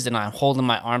raised and I'm holding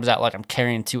my arms out like I'm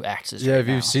carrying 2 axes. Yeah, right if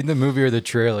now. you've seen the movie or the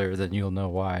trailer, then you'll know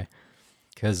why.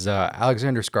 Because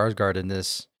Alexander Skarsgård in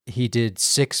this, he did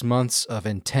 6 months of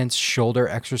intense shoulder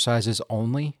exercises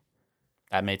only.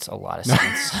 That makes a lot of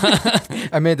sense.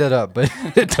 I made that up, but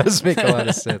it does make a lot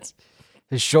of sense.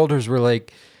 His shoulders were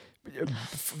like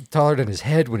taller than his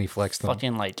head when he flexed them.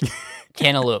 Fucking like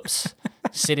cantaloupes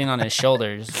sitting on his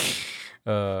shoulders.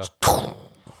 But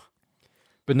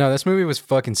no, this movie was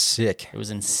fucking sick. It was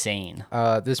insane.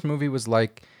 This movie was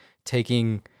like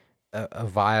taking a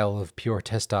vial of pure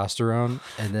testosterone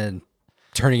and then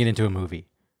turning it into a movie.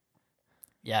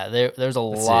 Yeah, there's a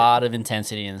lot of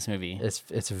intensity in this movie.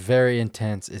 It's very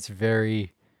intense. It's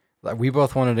very like we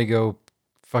both wanted to go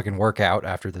fucking work out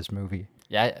after this movie.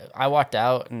 Yeah, I walked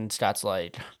out and Scott's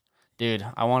like, dude,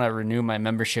 I want to renew my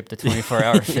membership to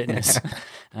 24-hour fitness. And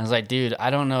I was like, dude,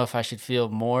 I don't know if I should feel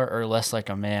more or less like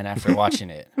a man after watching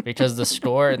it because the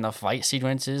score and the fight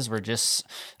sequences were just,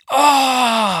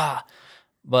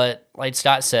 But like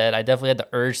Scott said, I definitely had the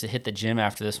urge to hit the gym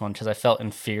after this one because I felt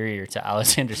inferior to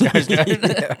Alexander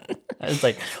Skarsgård. I was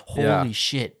like, holy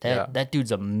shit, that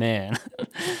dude's a man.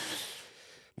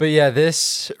 But yeah,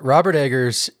 this Robert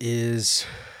Eggers is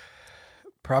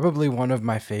probably one of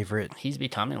my favorite He's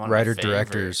becoming one of writer my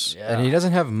favorites. directors, Yeah. and he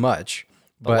doesn't have much.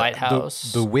 But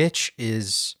Lighthouse. The Witch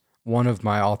is one of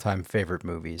my all-time favorite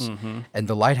movies, and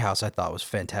The Lighthouse I thought was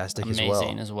fantastic Amazing as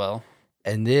well. as well.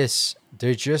 And this,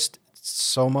 there's just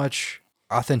so much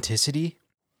authenticity.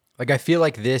 Like I feel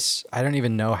like this, I don't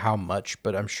even know how much,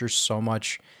 but I'm sure so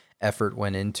much effort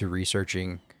went into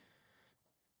researching,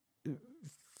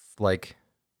 like,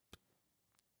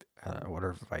 what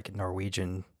are Viking,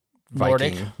 Norwegian,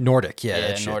 Viking, Nordic, yeah,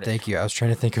 that shit. Nordic. Thank you. I was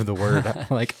trying to think of the word,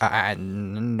 like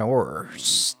Norse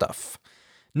stuff,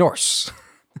 Norse.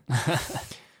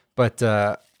 But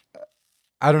I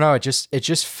don't know. It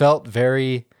just felt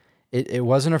very. It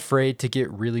wasn't afraid to get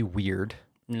really weird,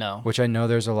 No. which I know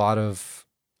there's a lot of.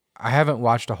 I haven't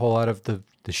watched a whole lot of the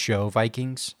show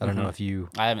Vikings. I don't know if you.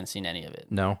 I haven't seen any of it.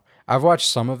 No, I've watched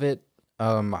some of it.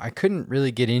 I couldn't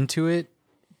really get into it,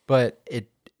 but it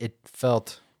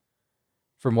felt,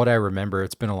 from what I remember,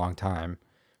 it's been a long time,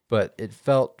 but it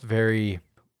felt very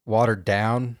watered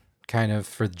down, kind of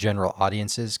for the general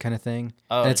audiences, kind of thing.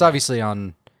 Oh, And it's obviously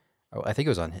on. I think it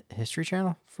was on History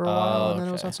Channel for a while, and then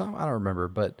it was okay. on something. I don't remember,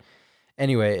 but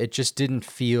anyway, it just didn't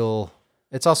feel.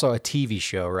 It's also a TV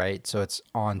show, right? So it's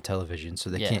on television, so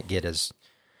they Yeah. can't get as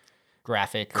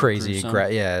graphic, or crazy, gruesome.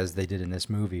 as they did in this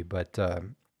movie. But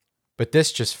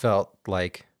this just felt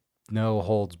like no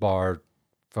holds barred,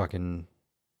 fucking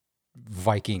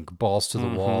Viking, balls to the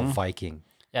wall Viking.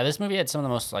 Yeah, this movie had some of the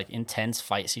most like intense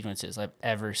fight sequences I've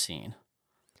ever seen,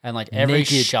 and like every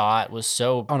Naked shot was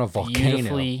so on a volcano.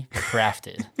 beautifully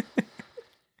crafted.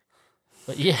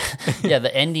 But yeah,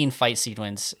 the ending fight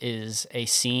sequence is a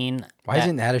scene. Why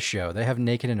isn't that a show? They have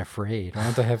Naked and Afraid. Why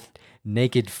don't they have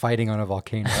naked fighting on a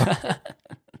volcano?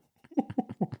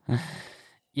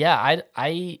 Yeah,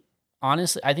 I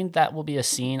honestly, I think that will be a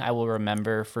scene I will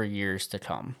remember for years to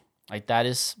come. Like that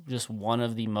is just one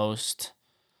of the most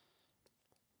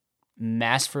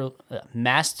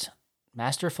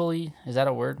masterfully, is that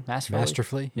a word?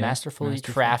 Masterfully, yeah. Masterfully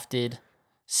crafted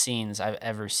scenes I've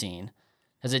ever seen.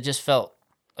 Because it just felt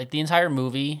like the entire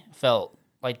movie felt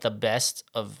like the best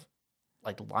of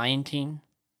like Lion King,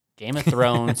 Game of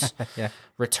Thrones, Yeah.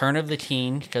 Return of the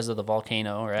King because of the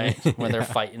volcano, right? When they're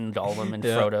fighting Gollum and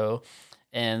Frodo,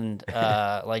 and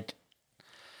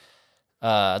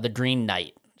the Green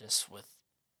Knight, just with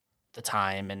the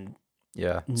time and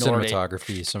Yeah, Nordic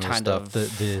cinematography, some of the kind stuff,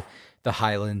 of- the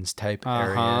Highlands type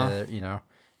area,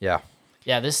 Yeah,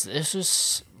 yeah, this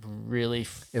was really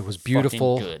it was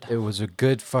beautiful. fucking good. It was a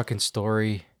good fucking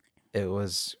story. It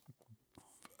was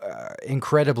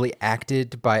incredibly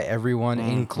acted by everyone,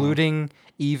 including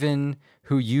even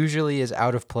who usually is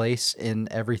out of place in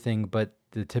everything but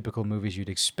the typical movies you'd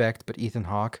expect. But Ethan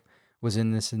Hawke was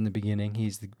in this in the beginning.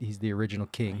 He's the original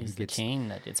king He's who the gets king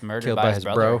that gets murdered killed by, by his his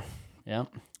brother. bro. Yep.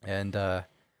 And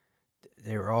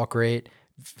they were all great.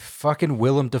 Fucking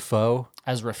Willem Dafoe.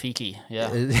 As Rafiki, yeah.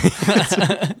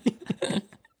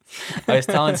 I was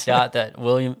telling Scott that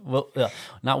Willem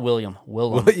Dafoe. William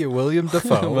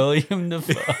Dafoe. William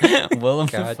Dafoe. Willem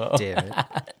God Dafoe. damn it.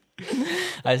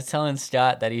 I was telling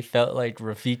Scott that he felt like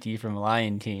Rafiki from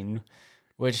Lion King,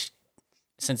 which,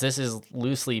 since this is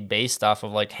loosely based off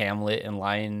of like Hamlet and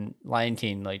Lion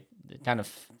King, like it kind of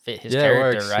fit his Yeah, it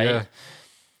character, works, right? yeah.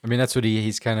 I mean, that's what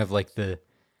he's kind of like the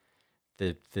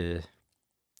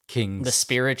king's The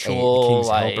spiritual, king's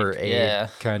like, helper aide yeah.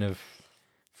 kind of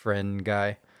friend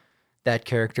guy. That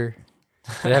character.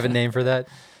 Did I have a name for that?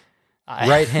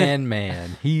 Right hand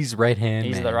man. He's right hand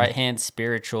man. He's the right hand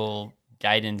spiritual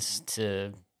guidance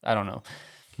to, I don't know.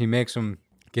 He makes them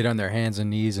get on their hands and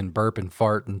knees and burp and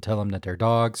fart and tell them that they're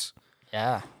dogs.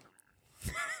 Yeah.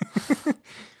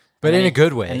 But in a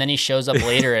good way. And then he shows up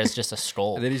later as just a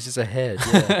skull. And then he's just a head.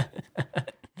 Yeah.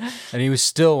 And he was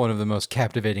still one of the most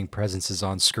captivating presences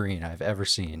on screen I've ever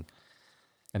seen.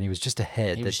 And he was just a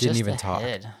head He that was didn't just even a talk.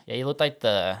 head. Yeah, he looked like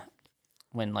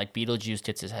when like Beetlejuice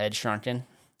gets his head shrunken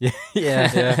Yeah,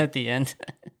 yeah. at the end.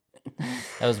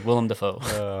 That was Willem Dafoe.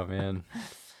 Oh man.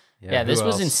 Yeah, this who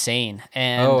was else? insane.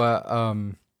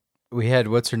 And We had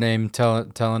what's her name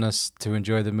telling us to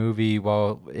enjoy the movie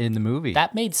while in the movie.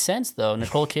 that made sense though.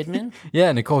 Nicole Kidman.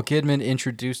 Yeah, Nicole Kidman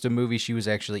introduced a movie she was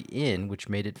actually in, which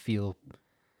made it feel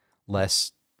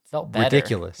less Felt better.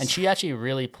 ridiculous. And she actually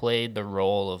really played the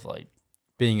role of like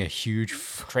being a huge.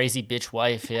 crazy bitch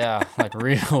wife. Yeah, like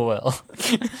real well.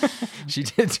 She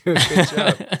did do a good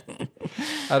job.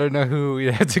 I don't know who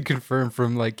we'd have to confirm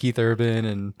from like Keith Urban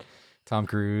and Tom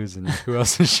Cruise and who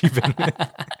else has she been with?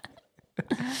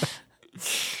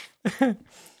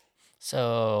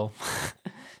 So,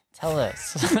 tell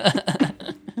us.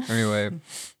 Anyway,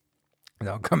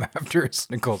 they'll come after us,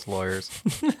 Nicole's lawyers.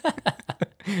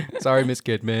 Sorry, Miss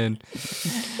Kidman.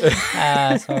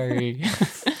 Sorry.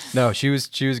 No, she was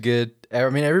good. I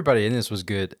mean, everybody in this was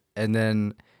good. And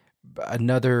then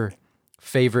another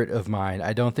favorite of mine.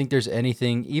 I don't think there's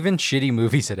anything, even shitty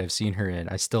movies that I've seen her in,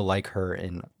 I still like her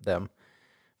in them.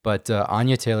 But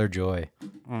Anya Taylor-Joy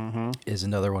is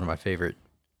another one of my favorite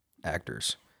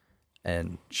actors,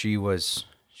 and she was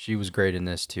great in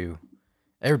this too.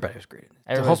 Everybody was great in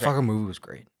it. The whole fucking movie was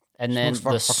great. And then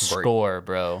Smells the fucking great. score,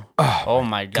 bro. Oh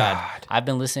my God. I've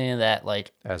been listening to that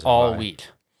like As have all I. week.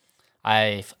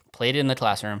 I've played it in the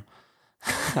classroom.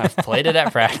 I've played it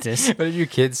at practice. What did your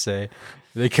kids say?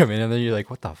 They come in and then you're like,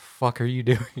 what the fuck are you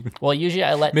doing? Well, usually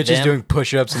I let Mitch them is doing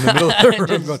push-ups in the middle of the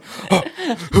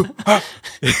room going,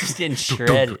 just getting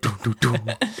shredded.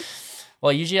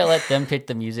 Well, usually I let them pick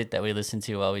the music that we listen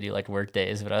to while we do like work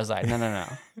days, but I was like, no.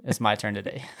 It's my turn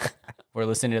today. We're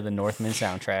listening to the Northman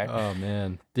soundtrack. oh,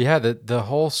 man. Yeah, the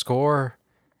whole score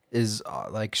is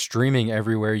like streaming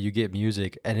everywhere you get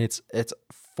music, and it's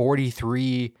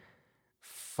 43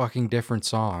 fucking different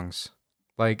songs.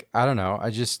 Like, I don't know. I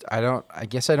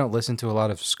guess I don't listen to a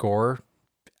lot of score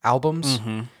albums.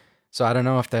 Mm-hmm. So I don't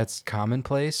know if that's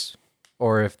commonplace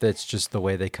or if that's just the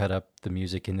way they cut up the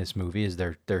music in this movie is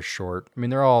they're short. I mean,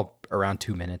 they're all around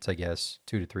 2 minutes, I guess,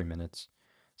 2 to 3 minutes.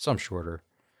 Some shorter.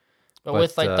 But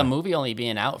with like the movie only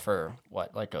being out for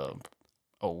what, like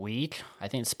a week, I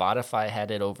think Spotify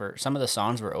had it over. Some of the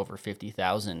songs were over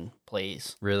 50,000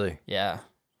 plays. Really? Yeah.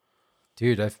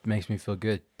 Dude, that makes me feel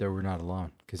good that we're not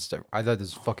alone. Because I thought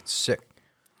this was fucking sick.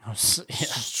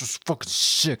 It's just fucking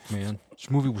sick, man. This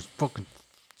movie was fucking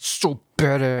so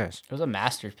badass. It was a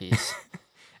masterpiece.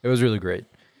 It was really great.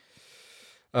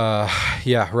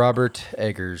 Yeah, Robert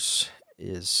Eggers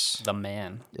is The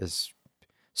man. is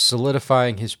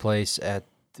solidifying his place at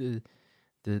the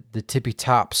tippy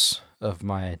tops of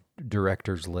my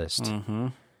director's list. Mm-hmm.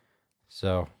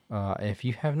 So, if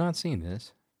you have not seen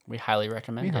this, We highly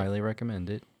recommend we it. highly recommend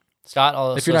it. Scott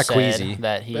also If you're not said queasy,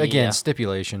 that he again,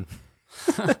 stipulation.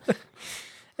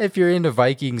 If you're into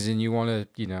Vikings and you want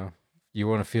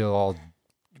to feel all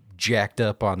jacked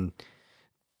up on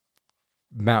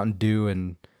Mountain Dew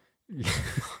and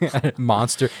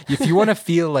Monster, if you want to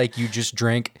feel like you just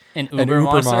drank an an Uber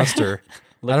Monster. Monster,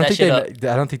 Look I don't that think shit they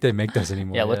up. I don't think they make those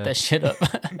anymore. Yeah, look that shit up.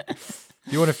 If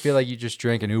you want to feel like you just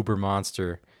drank an Uber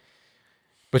Monster,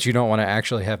 but you don't want to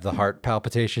actually have the heart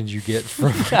palpitations you get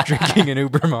from drinking an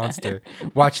Uber Monster,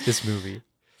 watch this movie.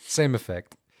 Same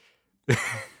effect.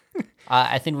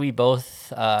 I think we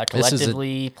both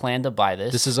collectively plan to buy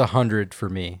this. This is 100 for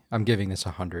me. I'm giving this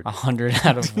 100. 100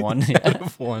 out of 1. Yeah. Out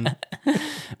of 1.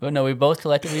 But no, we both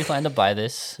collectively plan to buy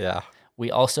this. Yeah.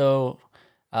 We also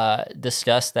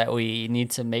discussed that we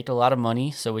need to make a lot of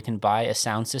money so we can buy a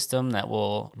sound system that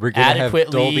will We're going to have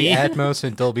adequately Dolby Atmos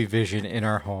and Dolby Vision in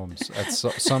our homes at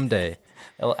someday.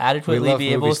 it will We adequately love be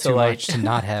able movies to too like much to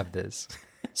not have this.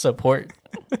 support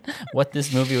what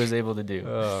this movie was able to do.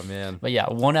 Oh, man. But yeah,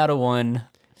 1 out of 1.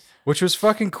 Which was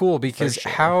fucking cool because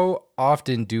sure. how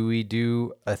often do we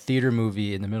do a theater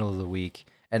movie in the middle of the week?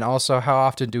 And also, how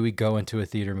often do we go into a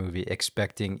theater movie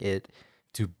expecting it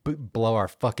to blow our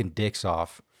fucking dicks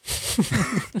off?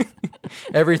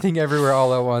 Everything Everywhere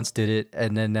All at Once did it,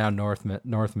 and then now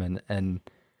Northman, and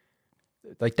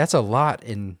like that's a lot.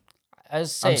 I'm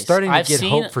starting to get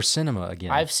hope for cinema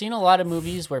again. I've seen a lot of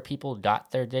movies where people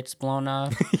got their dicks blown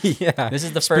off. Yeah, This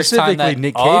is the first time that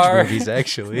Nick Cage movies.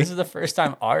 Actually, this is the first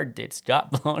time our dicks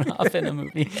got blown off in a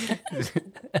movie.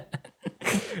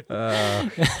 I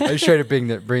just try to bring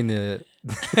the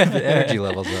energy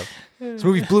levels up. This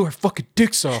movie blew our fucking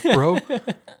dicks off, bro.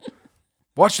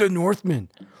 Watch the Northman.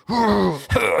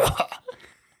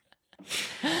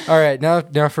 All right, now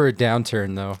for a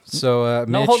downturn though. So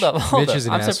No, Mitch, hold up. Mitch is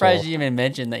an I'm surprised asshole. you even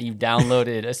mentioned that you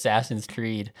downloaded Assassin's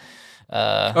Creed.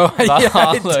 Oh, yeah, I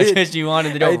Valhalla did. because you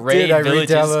wanted to go I raid did. I villages.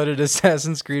 re-downloaded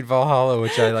Assassin's Creed Valhalla,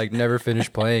 which I like never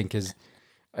finished playing because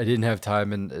I didn't have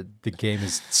time, and the game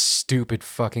is stupid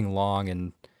fucking long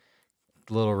and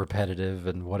a little repetitive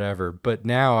and whatever. But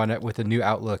now with a new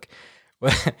outlook,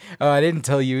 I didn't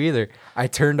tell you either. I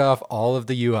turned off all of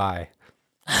the UI.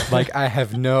 Like I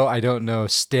don't know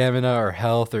stamina or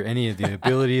health or any of the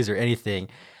abilities or anything.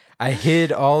 I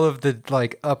hid all of the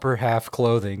like upper half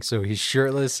clothing, so he's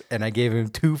shirtless, and I gave him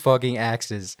 2 fucking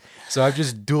axes. So I'm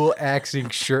just dual axing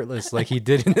shirtless like he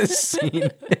did in the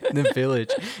scene in the village,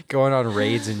 going on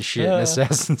raids and shit in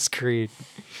Assassin's Creed.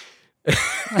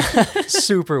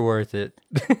 Super worth it.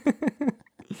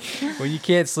 When you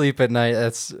can't sleep at night,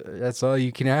 that's all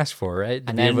you can ask for, right? To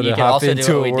And be then able you to can hop also into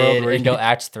do a what we world did where and go you-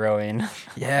 axe throwing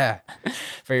Yeah.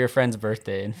 for your friend's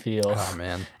birthday and feel Oh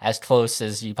man. as close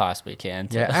as you possibly can.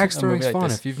 To Yeah, axe a movie throwing's like fun.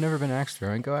 this. If you've never been axe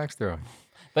throwing, go axe throwing.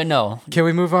 But no, Can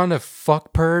we move on to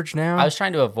fuck Purge now? I was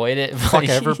trying to avoid it. fuck but-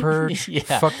 ever Purge.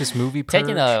 Yeah. Fuck this movie Purge.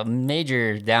 Taking a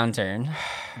major downturn.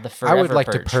 The I forever would like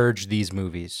to purge. purge these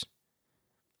movies.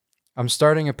 I'm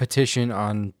starting a petition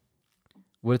on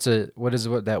what that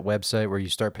website where you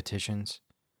start petitions?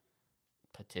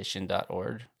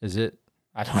 Petition.org. Is it?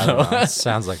 I I don't don't know. know. It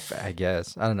sounds like, I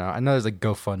guess. I don't know. I know there's like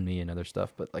GoFundMe and other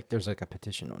stuff, but like there's like a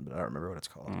petition one, but I don't remember what it's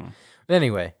called. But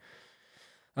anyway,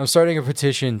 I'm starting a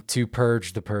petition to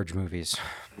purge the Purge movies.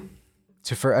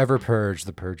 To forever purge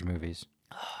the Purge movies.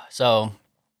 So,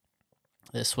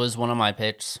 this was one of my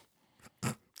picks.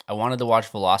 I wanted to watch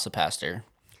Velocipaster,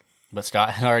 but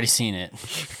Scott had already seen it.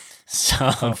 So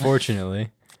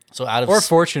Unfortunately. So out of Or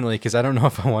fortunately, because I don't know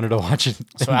if I wanted to watch it.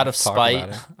 So out of talk spite, about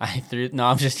it. I threw. No,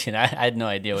 I'm just kidding. I had no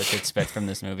idea what to expect from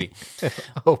this movie.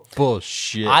 Oh,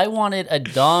 bullshit. I wanted a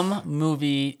dumb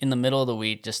movie in the middle of the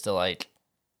week just to like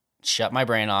shut my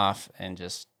brain off and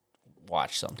just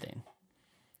watch something.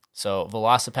 So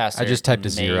Velocipaster. I just typed a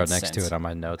 0 made next to sense. it on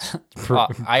my notes.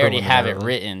 I already have it preliminarily.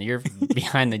 written. You're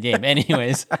behind the game.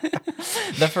 Anyways,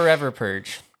 the Forever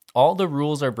Purge. All the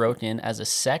rules are broken as a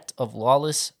sect of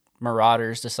lawless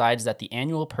marauders decides that the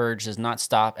annual purge does not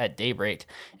stop at daybreak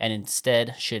and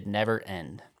instead should never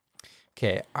end.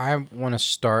 Okay, I want to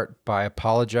start by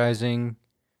apologizing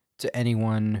to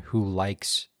anyone who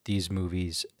likes these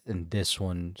movies and this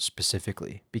one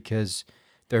specifically, because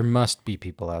there must be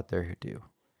people out there who do.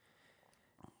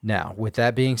 Now, with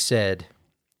that being said,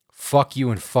 fuck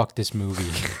you and fuck this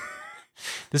movie.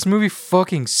 This movie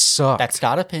fucking sucked. That's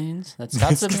Scott opinions. That's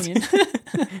Scott's opinion.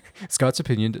 Scott's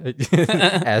opinion,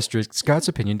 asterisk, Scott's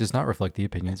opinion does not reflect the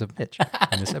opinions of Mitch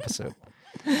in this episode.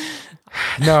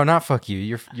 No, not fuck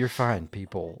you. You're fine,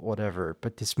 people, whatever.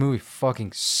 But this movie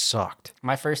fucking sucked.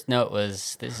 My first note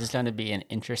was this is going to be an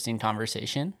interesting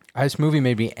conversation. This movie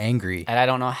made me angry. And I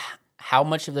don't know how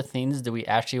much of the things do we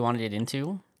actually want to get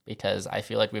into, because I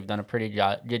feel like we've done a pretty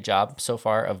good job so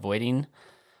far avoiding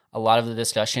a lot of the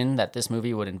discussion that this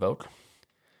movie would invoke.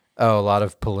 Oh, a lot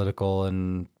of political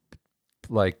and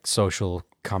like social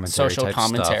commentary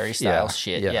style stuff.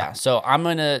 shit. Yeah. So I'm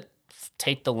going to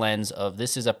take the lens of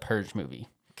this is a Purge movie.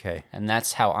 Okay. And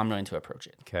that's how I'm going to approach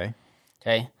it. Okay.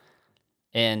 Okay.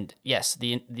 And yes,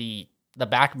 the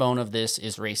backbone of this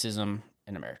is racism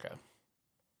in America.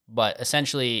 But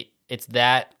essentially it's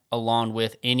that along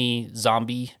with any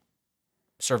zombie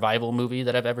survival movie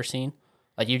that I've ever seen.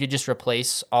 Like you could just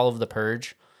replace all of the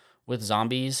Purge with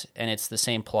zombies and it's the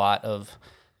same plot of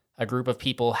a group of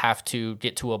people have to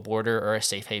get to a border or a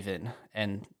safe haven.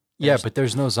 And yeah, but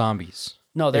there's no zombies.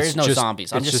 No, there is no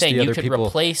zombies. I'm just saying you could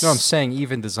replace. No, I'm saying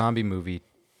even the zombie movie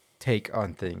take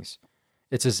on things.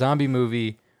 It's a zombie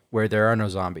movie where there are no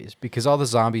zombies because all the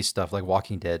zombie stuff like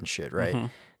Walking Dead and shit, right? Mm-hmm.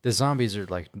 The zombies are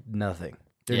like nothing.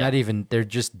 They're not even, they're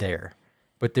just there.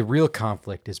 But the real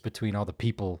conflict is between all the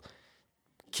people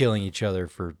killing each other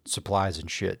for supplies and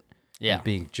shit. Yeah. And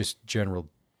being just general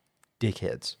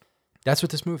dickheads. That's what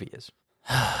this movie is.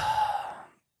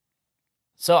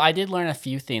 So I did learn a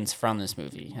few things from this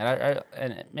movie,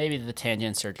 and maybe the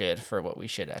tangents are good for what we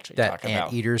should actually talk That about.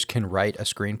 anteaters can write a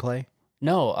screenplay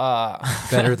No,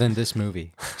 better than this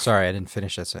movie. Sorry, I didn't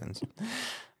finish that sentence.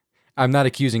 I'm not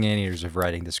accusing anteaters of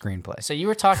writing the screenplay. So you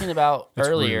were talking about That's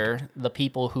earlier the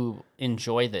people who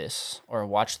enjoy this or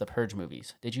watch the Purge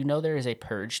movies. Did you know there is a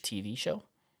Purge TV show?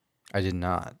 I did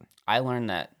not. I learned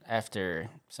that after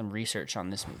some research on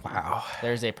this movie. Wow.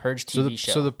 There's a Purge TV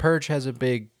show. So the Purge has a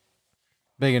big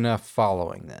enough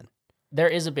following then. There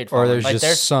is a big Or following. there's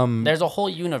just some there's a whole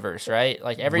universe, right?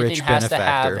 Like everything rich has to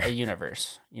have benefactor. a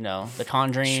universe. You know, The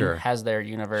Conjuring Sure. has their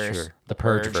universe. Sure. The The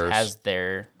Purge Purge verse. has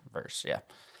their verse. Yeah.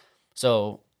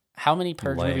 So, how many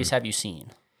Purge Lame. movies have you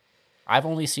seen? I've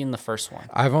only seen the first one.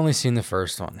 I've only seen the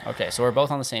first one. Okay, so we're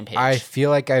both on the same page. I feel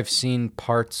like I've seen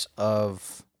parts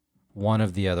of one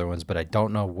of the other ones, but I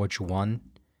don't know which one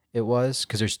it was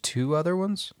because there's 2 other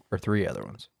ones or 3 other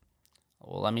ones.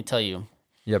 Well, let me tell you.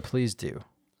 Yeah, please do.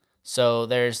 So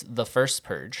there's the first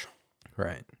Purge,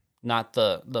 Right. not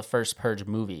the first Purge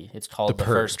movie. It's called The the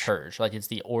first Purge. Purge. Like it's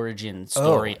the origin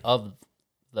story of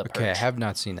the Purge. Okay, I have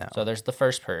not seen that. So there's the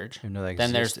first Purge. I didn't know that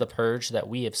Then there's the existed. Purge that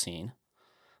we have seen.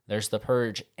 There's the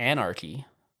Purge Anarchy.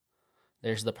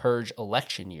 There's the Purge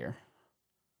Election Year.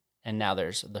 And now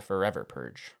there's the Forever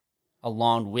Purge,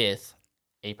 along with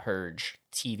a Purge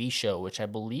TV show, which I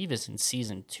believe is in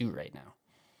season 2 right now.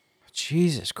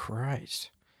 Jesus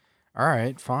Christ. All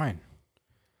right, fine.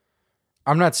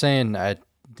 I'm not saying I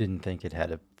didn't think it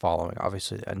had a following.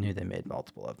 Obviously, I knew they made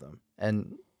multiple of them.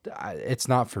 And it's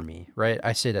not for me, right?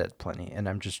 I say that plenty, and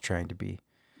I'm just trying to be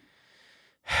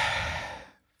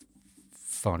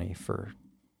funny for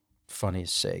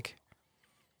funny's sake.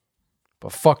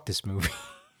 But fuck this movie.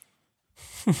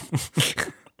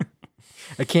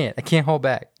 I can't hold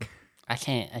back. I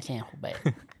can't hold back.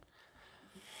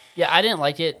 Yeah, I didn't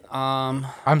like it.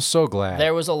 I'm so glad.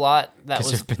 There was a lot that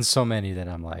Because was there've been so many that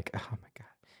I'm like, oh my God,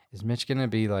 is Mitch going to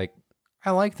be like,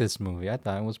 I like this movie. I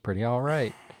thought it was pretty all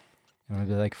right. And I'd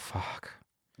be like, fuck.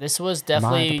 this was Am I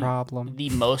definitely the problem? the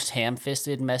most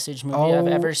ham-fisted message movie I've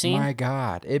ever seen. Oh my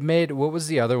God. It made, what was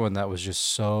the other one that was just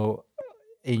so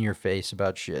in your face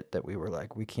about shit that we were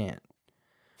like, we can't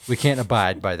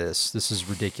abide by this. This is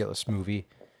ridiculous movie.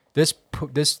 This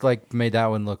like made that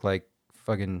one look like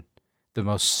fucking the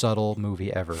most subtle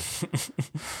movie ever.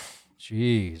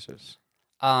 Jesus.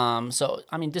 So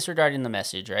I mean, disregarding the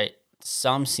message, right?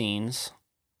 Some scenes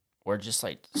were just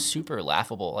like super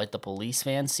laughable, like the police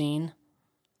van scene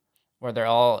where they're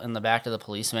all in the back of the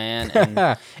police van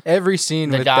and Every scene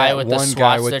the with guy that with the one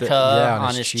guy with swastika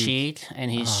on his cheek,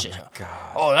 and he's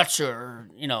oh, that's your,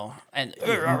 and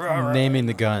naming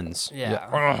the guns. yeah.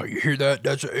 Oh, you hear that?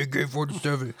 That's an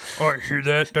AK-47. Oh, you hear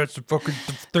that? That's a fucking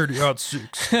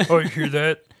 30-06. Oh, you hear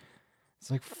that?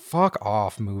 It's like, fuck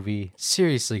off, movie.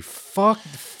 Seriously, fuck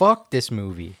this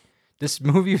movie. This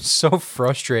movie is so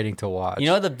frustrating to watch. You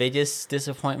know the biggest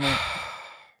disappointment,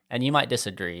 and you might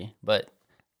disagree, but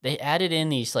they added in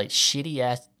these like shitty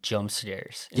ass jump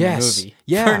scares in the movie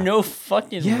for no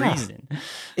fucking reason.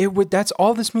 That's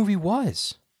all this movie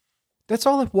was. That's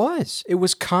all it was. It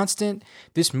was constant.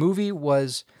 This movie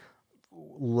was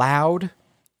loud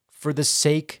for the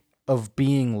sake of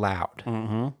being loud.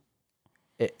 Mm-hmm.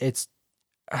 It's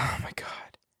oh my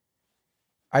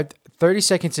god. 30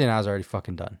 seconds in, I was already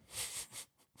fucking done.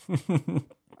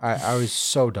 I was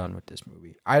so done with this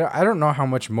movie. I don't know how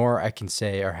much more I can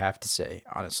say or have to say,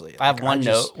 honestly. I have one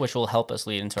note which will help us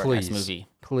lead into our next movie.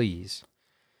 Please.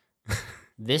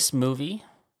 This movie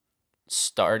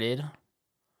started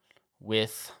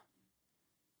with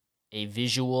a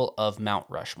visual of Mount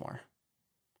Rushmore,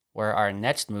 where our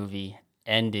next movie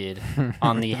ended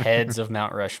on the heads of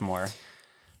Mount Rushmore.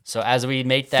 So as we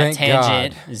make that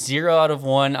tangent, 0 out of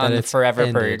 1 on the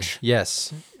Forever Purge.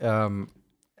 Yes.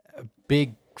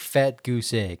 Big fat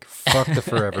goose egg. Fuck the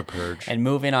Forever Purge. And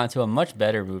moving on to a much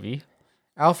better movie.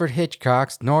 Alfred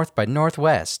Hitchcock's North by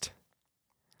Northwest.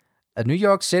 A New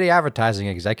York City advertising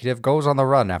executive goes on the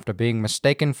run after being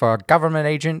mistaken for a government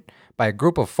agent by a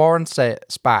group of foreign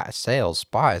spies.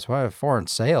 Why foreign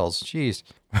sales? Jeez.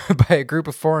 By a group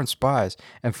of foreign spies,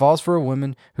 and falls for a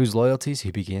woman whose loyalties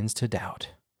he begins to doubt.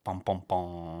 Bum, bum,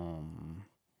 bum.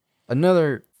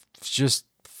 Another just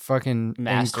fucking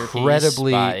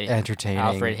incredibly entertaining,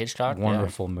 Alfred Hitchcock,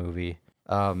 wonderful movie.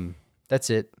 That's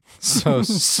it. So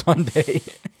Sunday,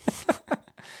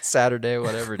 Saturday,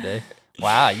 whatever day.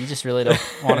 Wow, you just really don't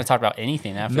want to talk about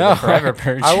anything after the Forever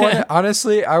Purge.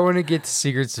 I want to get to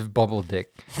Secrets of Bumble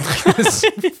Dick.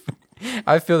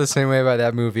 I feel the same way about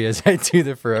that movie as I do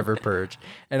the Forever Purge,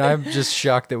 and I'm just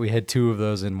shocked that we had 2 of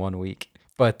those in 1 week.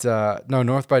 But no,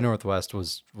 North by Northwest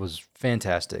was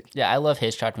fantastic. Yeah, I love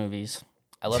Hitchcock movies.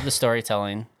 I love the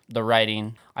storytelling, the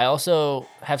writing. I also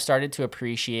have started to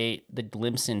appreciate the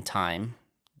glimpse in time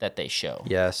that they show.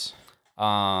 Yes.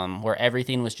 Where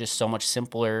everything was just so much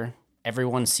simpler.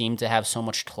 Everyone seemed to have so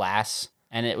much class.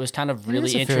 And it was kind of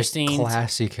really interesting.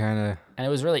 Classy kind of. And it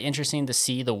was really interesting to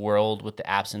see the world with the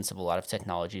absence of a lot of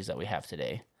technologies that we have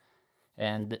today.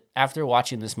 And after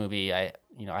watching this movie, I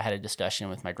had a discussion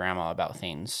with my grandma about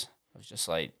things. I was just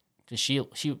like, because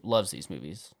she loves these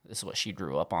movies. This is what she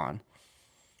grew up on.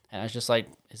 And I was just like,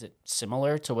 is it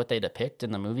similar to what they depict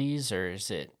in the movies, or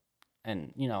is it?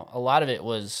 And a lot of it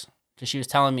was because she was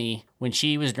telling me when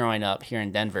she was growing up here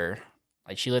in Denver,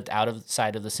 like she lived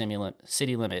outside of the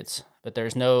city limits, but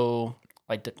there's no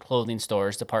like the clothing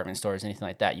stores, department stores, anything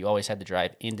like that. You always had to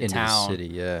drive into town, the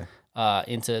city,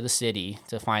 into the city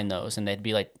to find those, and they'd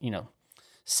be like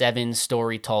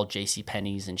 7-story tall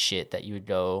JCPenney's and shit that you would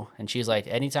go. And she's like,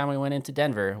 anytime we went into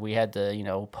Denver, we had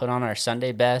to put on our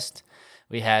Sunday best.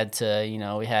 We had to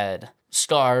we had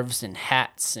scarves and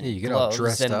hats and you get gloves, all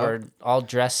dressed and up. we're all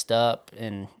dressed up.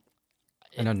 And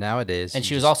I know nowadays. And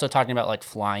she was also talking about like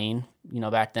flying.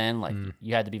 Back then, like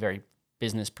you had to be very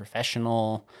business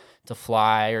professional to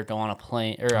fly or go on a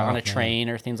plane or on a train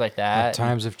or things like that.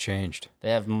 Times have changed. They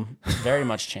have very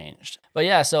much changed. But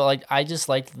yeah, so like I just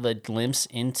liked the glimpse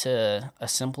into a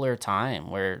simpler time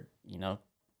where,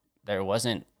 there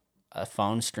wasn't a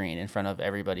phone screen in front of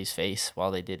everybody's face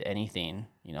while they did anything,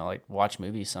 like watch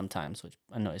movies sometimes, which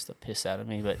annoys the piss out of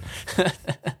me, but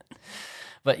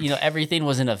but everything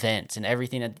was an event and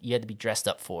everything that you had to be dressed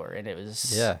up for, and it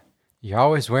was You're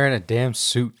always wearing a damn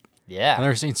suit. Yeah. I've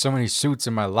never seen so many suits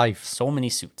in my life. So many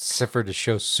suits. Except for the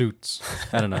show Suits.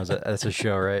 I don't know. That's a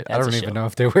show, right? I That's don't a even show. know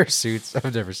if they wear suits.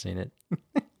 I've never seen it.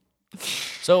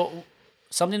 So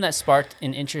something that sparked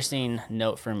an interesting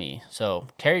note for me. So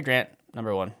Cary Grant,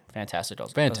 number 1, fantastic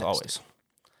as always.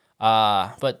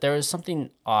 But there was something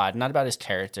odd, not about his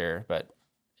character, but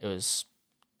it was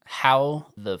how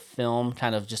the film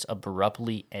kind of just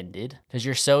abruptly ended, because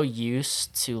you're so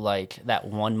used to like that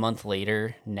 1 month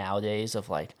later nowadays of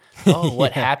like, oh,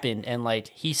 what happened? And like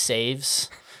he saves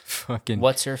Fucking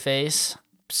what's her face.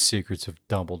 Secrets of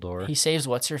Dumbledore. He saves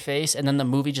what's her face, and then the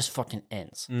movie just fucking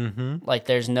ends. Mm-hmm. Like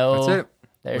there's no, That's it.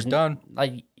 there's We're done.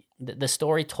 Like the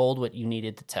story told what you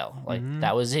needed to tell. Like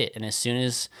that was it. And as soon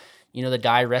as the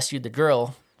guy rescued the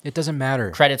girl, It doesn't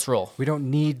matter. credits roll. We don't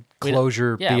need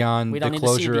closure beyond we don't the need to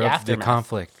see closure the of the aftermath.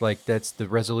 conflict. Like, that's the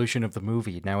resolution of the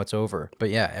movie. Now it's over.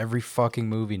 But yeah, every fucking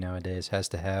movie nowadays has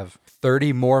to have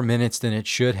 30 more minutes than it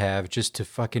should have just to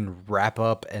fucking wrap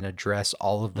up and address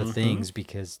all of the things,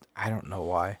 because I don't know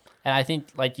why. And I think,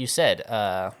 like you said,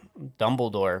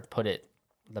 Dumbledore put it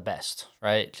the best,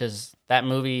 right? Because that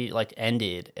movie like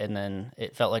ended, and then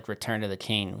it felt like Return of the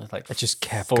King with like It just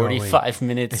kept 45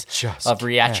 minutes It just of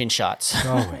reaction kept shots.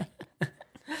 going.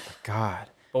 God.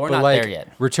 But we're But not like, there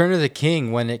yet. Return of the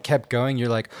King, when it kept going, you're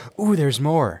like, ooh, there's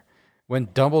more. When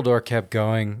Dumbledore kept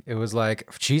going, it was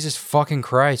like, Jesus fucking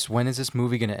Christ, when is this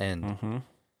movie going to end?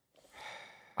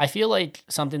 I feel like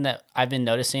something that I've been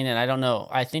noticing, and I don't know,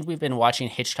 I think we've been watching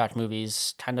Hitchcock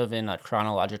movies kind of in a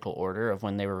chronological order of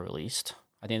when they were released.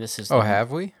 I think this is. Oh,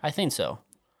 have we? I think so,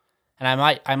 and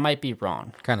I might be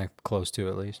wrong. Kind of close to,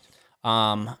 at least.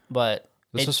 But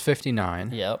This was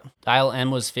 59. yep, Dial M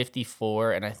was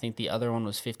 54, and I think the other one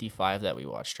was 55 that we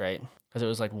watched, right? Because it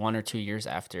was like 1 or 2 years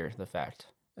after the fact.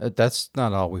 That's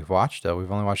not all we've watched, though.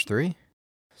 We've only watched 3.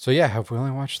 So yeah, have we only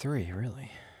watched 3,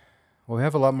 really? Well, we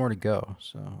have a lot more to go,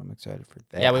 so I'm excited for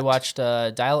that. Yeah, we watched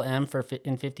Dial M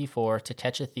in 54, To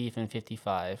Catch a Thief in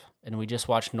 55, and we just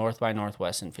watched North by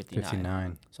Northwest in 59.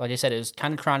 59. So like I said, it was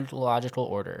kind of chronological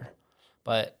order,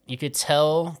 but you could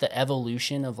tell the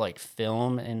evolution of like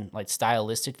film and like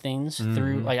stylistic things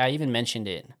through, like I even mentioned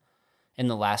it in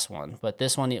the last one, but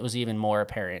this one, it was even more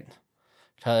apparent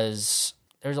because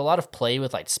there's a lot of play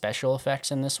with like special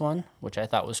effects in this one, which I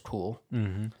thought was cool.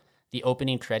 Mm-hmm. The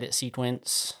opening credit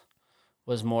sequence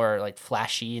was more like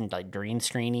flashy and like green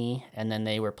screeny, and then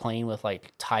they were playing with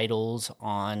like titles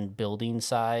on building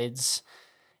sides,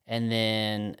 and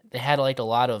then they had like a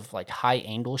lot of like high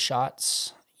angle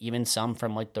shots, even some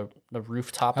from like the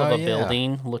rooftop of a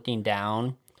building looking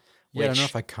down. Yeah, I don't know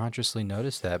if I consciously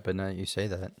noticed that, but now that you say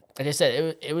that. Like I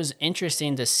said, it was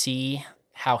interesting to see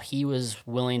how he was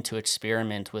willing to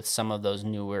experiment with some of those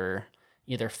newer,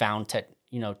 either found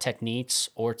techniques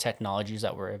or technologies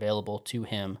that were available to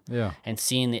him. Yeah. And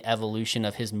seeing the evolution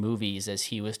of his movies as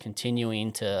he was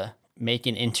continuing to make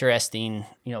an interesting,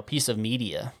 piece of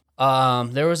media.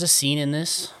 There was a scene in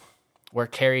this where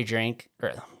Cary Grant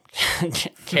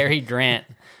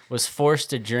was forced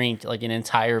to drink like an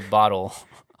entire bottle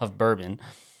of bourbon.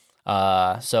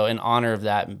 So in honor of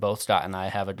that, both Scott and I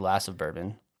have a glass of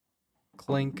bourbon.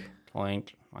 Clink.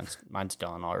 Clink. Mine's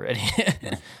gone already.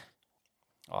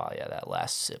 Oh yeah, that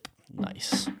last sip,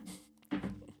 nice.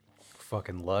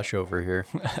 Fucking lush over here.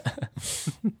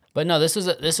 But no, this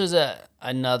was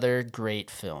another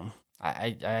great film.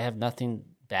 I have nothing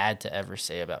bad to ever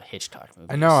say about Hitchcock movies.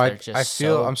 I know. They're just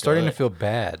I'm starting to good. feel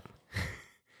bad.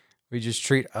 We just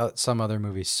treat some other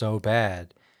movies so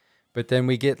bad, but then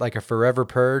we get like a Forever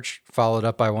Purge followed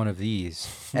up by one of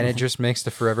these, and it just makes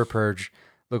the Forever Purge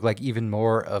look like even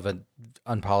more of an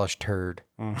unpolished turd.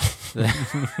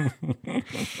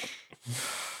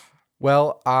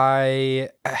 Well,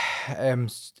 I am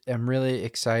really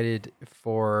excited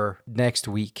for next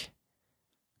week,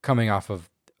 coming off of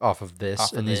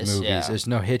this and these movies. yeah. There's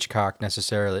no Hitchcock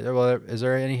necessarily. Well, is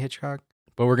there any Hitchcock?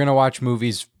 But we're gonna watch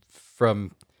movies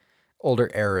from older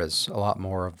eras, a lot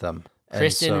more of them. And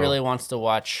Kristen really wants to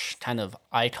watch kind of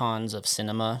icons of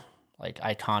cinema, like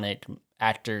iconic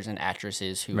actors and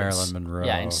actresses who Marilyn Monroe.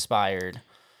 inspired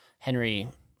Henry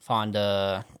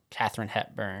Fonda, Katharine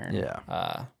Hepburn.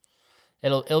 Yeah.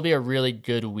 It'll be a really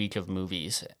good week of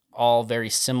movies, all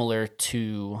very similar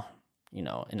to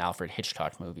an Alfred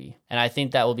Hitchcock movie, and I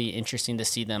think that will be interesting to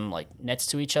see them like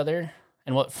next to each other.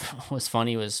 And what was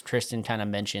funny was Kristen kind of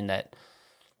mentioned that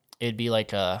it'd be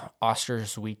like a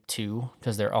Oscars week 2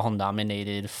 because they're all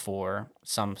nominated for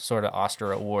some sort of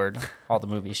Oscar award, all the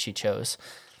movies she chose.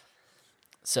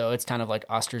 So it's kind of like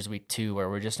Oscars week 2 where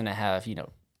we're just going to have,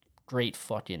 great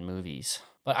fucking movies.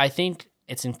 But I think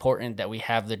it's important that we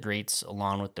have the greats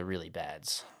along with the really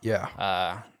bads.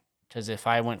 Yeah. Because if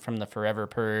I went from the Forever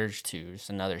Purge to just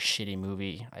another shitty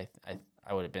movie, I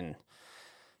would have been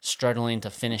struggling to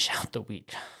finish out the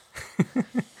week.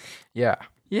 Yeah.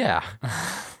 Yeah.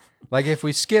 Like if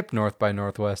we skipped North by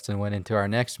Northwest and went into our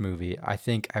next movie, I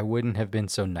think I wouldn't have been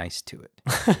so nice to it.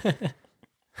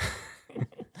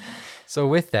 So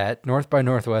with that, North by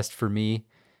Northwest for me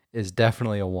is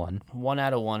definitely a 1. 1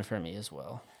 out of 1 for me as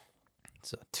well.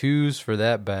 So 2s for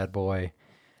that bad boy.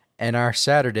 And our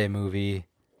Saturday movie,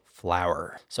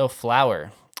 Flower. So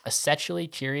Flower, a sexually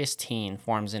curious teen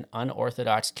forms an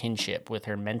unorthodox kinship with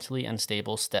her mentally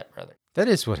unstable stepbrother. That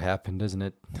is what happened, isn't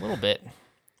it? A little bit.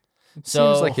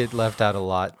 So Seems like it left out a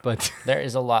lot, but there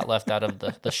is a lot left out of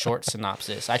the short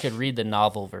synopsis. I could read the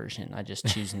novel version. I just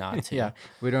choose not to. yeah,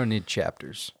 we don't need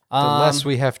chapters. The less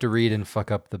we have to read and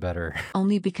fuck up, the better.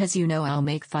 Only because you know I'll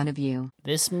make fun of you.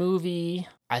 This movie,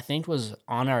 I think, was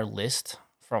on our list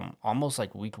from almost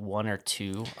like week 1 or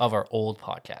 2 of our old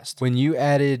podcast. When you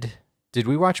added, did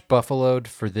we watch Buffaloed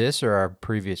for this or our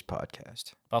previous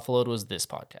podcast? Buffaloed was this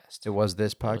podcast. It was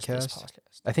this It was podcast? this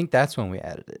podcast. I think that's when we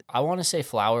added it. I want to say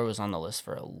Flower was on the list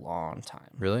for a long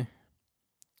time. Really?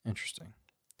 Interesting.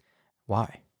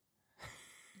 Why?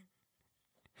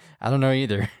 I don't know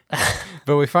either.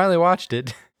 But we finally watched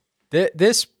it.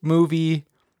 This movie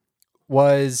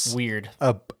was Weird.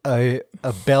 a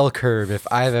bell curve if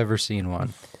I've ever seen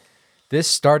one. This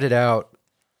started out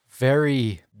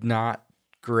very not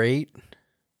great.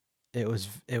 It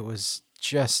was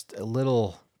just a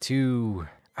little too,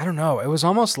 I don't know. It was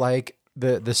almost like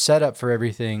the setup for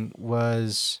everything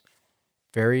was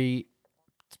very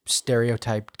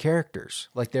stereotyped characters.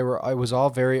 Like it was all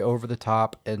very over the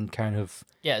top and kind of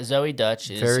Yeah, Zoe Dutch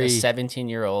is very- a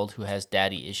 17-year-old who has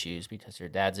daddy issues because her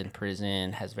dad's in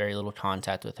prison, has very little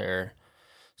contact with her.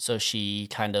 So she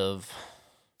kind of...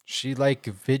 She like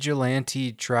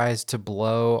vigilante tries to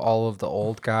blow all of the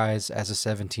old guys as a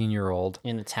 17-year-old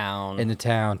in the town. in the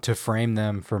town to frame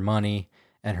them for money,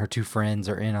 and her 2 friends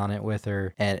are in on it with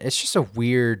her, and it's just a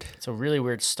weird. It's a really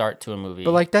weird start to a movie.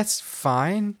 But like that's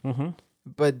fine. Mm-hmm.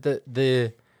 But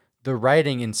the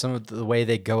writing and some of the way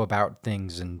they go about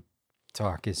things and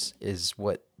talk is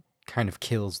what kind of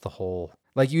kills the whole.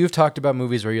 Like you've talked about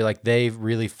movies where you're like they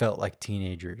really felt like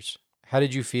teenagers. How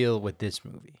did you feel with this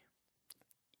movie?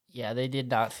 Yeah, they did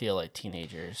not feel like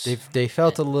teenagers. They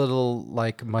felt a little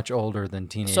like much older than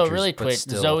teenagers. So really but quick,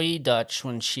 still. Zoe Dutch,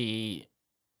 when she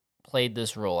played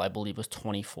this role, I believe was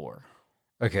 24.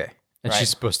 Okay, and Right. she's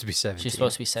supposed to be 17. She's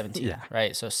supposed to be 17, Yeah.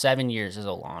 right? So 7 years is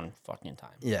a long fucking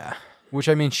time. Yeah, which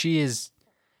I mean, she is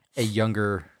a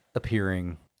younger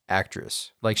appearing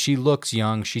actress. Like she looks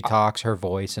young. She talks, her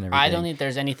voice and everything. I don't think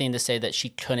there's anything to say that she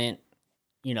couldn't,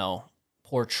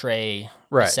 portray a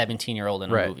Right. 17-year-old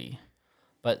in a Right. movie.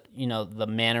 But, the I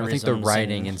mannerisms. think the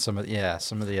writing and some of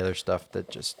the other stuff that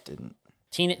just didn't.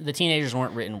 the teenagers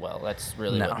weren't written well. That's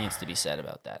really No. what needs to be said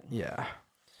about that. Yeah.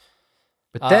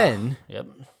 But then Yep.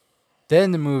 the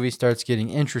movie starts getting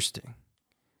interesting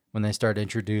when they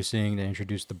introduce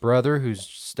the brother, who's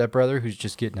stepbrother, who's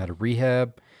just getting out of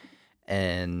rehab,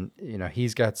 and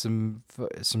he's got some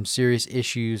serious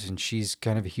issues, and she's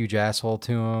kind of a huge asshole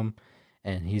to him,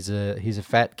 and he's a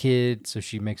fat kid, so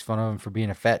she makes fun of him for being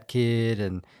a fat kid,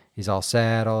 and he's all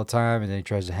sad all the time, and then he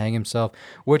tries to hang himself,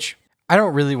 which I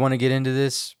don't really want to get into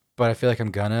this, but I feel like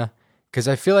I'm gonna, because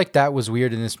I feel like that was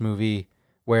weird in this movie,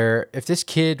 where if this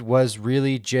kid was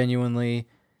really genuinely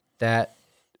that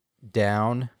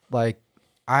down, like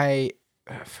I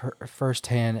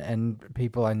firsthand and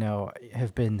people I know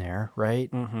have been there,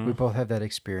 right? Mhm. We both have that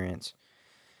experience.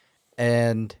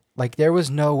 And like there was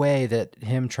no way that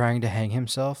him trying to hang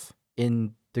himself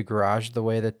in the garage, the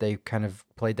way that they kind of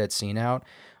played that scene out,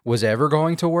 was ever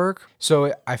going to work.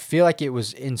 So I feel like it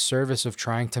was in service of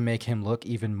trying to make him look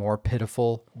even more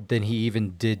pitiful than he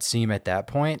even did seem at that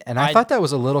point. And I thought that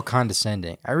was a little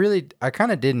condescending. I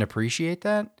kind of didn't appreciate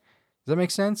that. Does that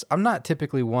make sense? I'm not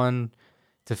typically one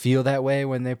to feel that way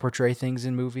when they portray things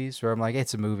in movies where I'm like,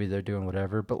 it's a movie, they're doing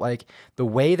whatever. But like the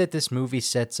way that this movie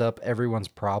sets up everyone's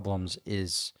problems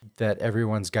is that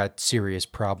everyone's got serious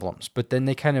problems. But then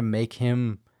they kind of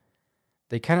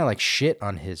like shit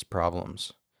on his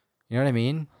problems. You know what I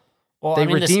mean? Well, They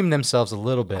redeem themselves a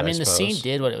little bit. I mean, the scene suppose.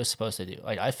 did what it was supposed to do.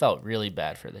 Like, I felt really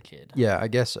bad for the kid. Yeah, I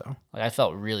guess so. Like, I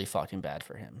felt really fucking bad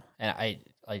for him. And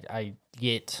I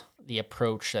get the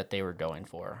approach that they were going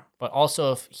for. But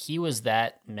also, if he was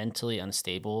that mentally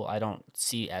unstable, I don't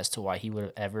see as to why he would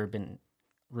have ever been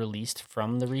released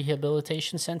from the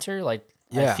rehabilitation center. Like,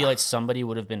 Yeah. I feel like somebody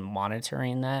would have been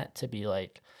monitoring that to be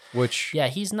like, Which yeah,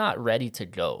 he's not ready to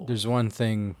go. there's one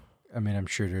thing. I mean, I'm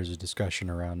sure there's a discussion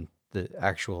around the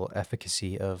actual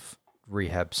efficacy of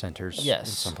rehab centers in Yes.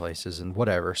 some places and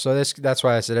whatever. So that's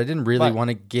why I said I didn't really But, want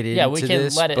to get into yeah, we can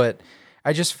this, let it- but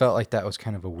I just felt like that was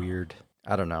kind of a weird.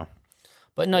 I don't know.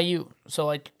 But no, so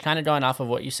like kind of going off of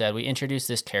what you said, we introduced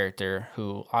this character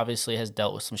who obviously has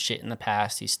dealt with some shit in the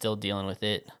past. He's still dealing with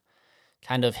it.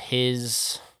 Kind of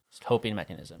his coping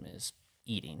mechanism is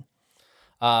eating.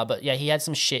 But yeah, he had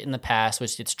some shit in the past,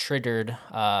 which gets triggered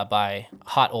by a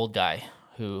hot old guy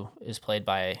who is played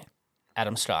by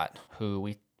Adam Scott, who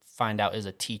we find out is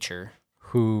a teacher.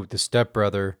 Who the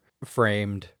stepbrother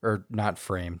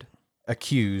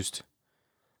accused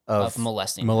of Of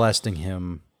molesting him.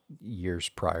 him years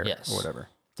prior Yes. or whatever.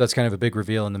 That's kind of a big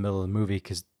reveal in the middle of the movie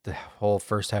because the whole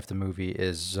first half of the movie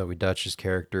is Zoe Dutch's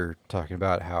character talking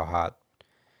about how hot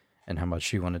and how much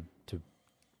she wanted to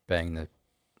bang the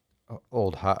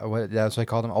old hot. That's what I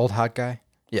called him, old hot guy.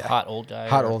 Yeah, Hot old guy.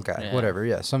 hot old guy. Yeah. Whatever.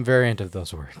 Yeah, some variant of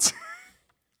those words.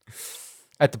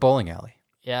 At the bowling alley.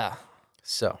 Yeah.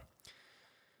 So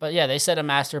But yeah, they set a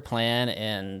master plan,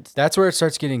 and that's where it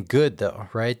starts getting good, though,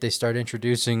 right? They start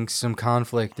introducing some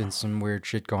conflict and some weird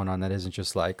shit going on that isn't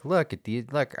just like, look,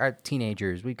 our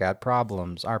teenagers, we got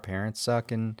problems. Our parents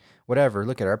suck and whatever.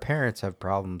 Look at our parents have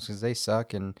problems because they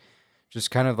suck. And just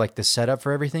kind of like the setup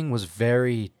for everything was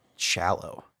very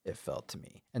shallow, it felt to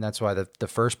me. And that's why the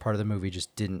first part of the movie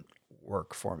just didn't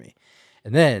work for me.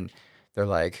 And then they're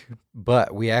like,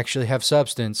 but we actually have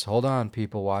substance. Hold on,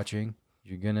 people watching.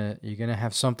 You're gonna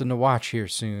have something to watch here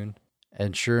soon.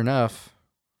 And sure enough,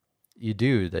 you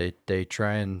do. They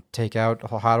try and take out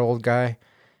a hot old guy,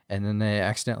 and then they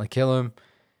accidentally kill him,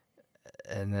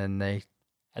 and then they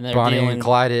they're Bonnie dealing, and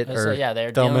Clyde it, so or yeah,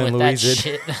 they're Thelma dealing and with that Louise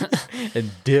shit. it,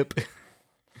 and dip.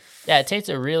 Yeah, it takes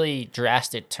a really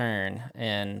drastic turn,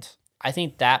 and I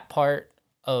think that part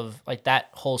of like that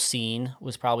whole scene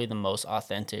was probably the most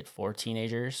authentic for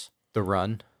teenagers. The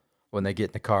run. When they get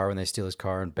in the car, when they steal his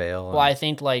car and bail. Well, I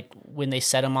think like when they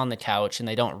set him on the couch and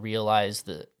they don't realize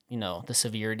the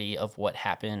severity of what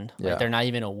happened. Like Yeah. they're not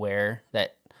even aware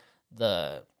that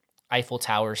the Eiffel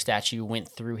Tower statue went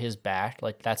through his back.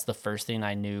 Like that's the first thing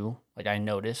I knew. Like I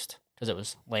noticed because it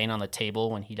was laying on the table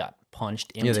when he got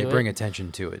punched into it. Yeah, they bring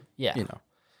attention to it. Yeah.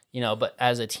 But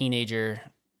as a teenager,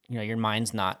 your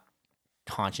mind's not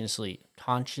consciously.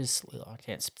 I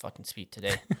can't fucking speak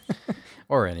today.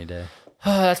 Or any day.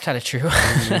 That's kind of true.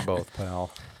 You're both,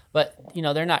 pal. But,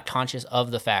 they're not conscious of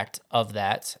the fact of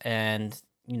that. And,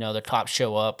 the cops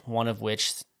show up, one of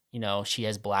which, she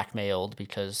has blackmailed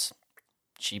because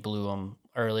she blew him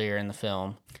earlier in the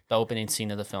film, the opening scene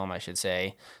of the film, I should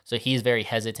say. So he's very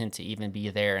hesitant to even be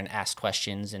there and ask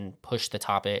questions and push the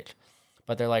topic.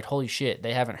 But they're like, holy shit,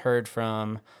 they haven't heard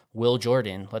from Will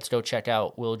Jordan. Let's go check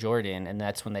out Will Jordan. And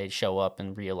that's when they show up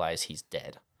and realize he's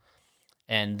dead.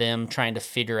 And them trying to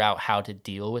figure out how to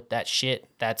deal with that shit,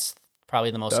 that's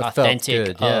probably the most That felt authentic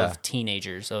good, yeah. of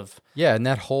teenagers. Yeah, and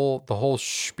the whole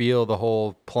spiel, the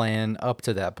whole plan up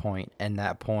to that point, and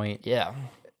that point Yeah.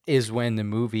 is when the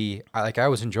movie, I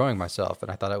was enjoying myself, and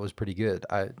I thought it was pretty good.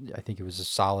 I think it was a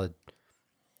solid.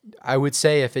 I would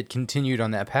say if it continued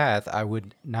on that path, I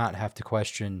would not have to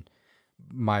question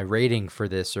my rating for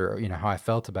this or how I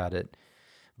felt about it.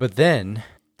 But then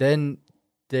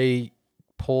they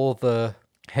pull the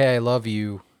 "Hey, I love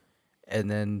you," and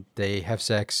then they have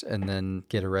sex, and then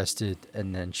get arrested,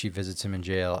 and then she visits him in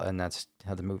jail, and that's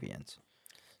how the movie ends.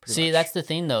 See, much. that's the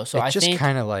thing, though. So It I just think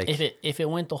kinda like- if it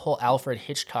went the whole Alfred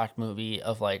Hitchcock movie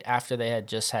of like after they had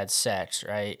just had sex,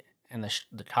 right, and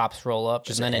the cops roll up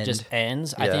Just and then end. it just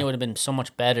ends, I think Yeah. it would have been so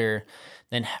much better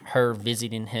than her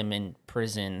visiting him in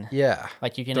prison. Yeah,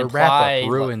 Like you can the imply, wrap up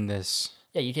ruined this.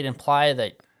 yeah, you could imply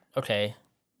that okay,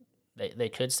 they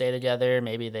could stay together,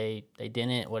 maybe they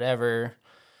didn't, whatever.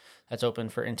 That's open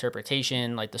for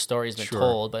interpretation. Like the story's been Sure.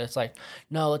 told, but it's like,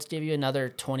 no, let's give you another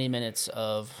 20 minutes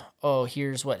of, oh,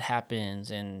 here's what happens.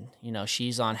 And,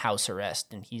 she's on house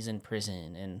arrest and he's in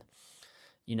prison. And,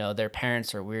 their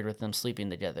parents are weird with them sleeping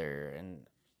together. And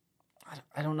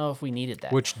I don't know if we needed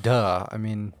that. Which, duh. I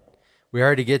mean, we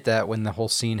already get that when the whole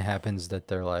scene happens that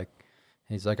they're like,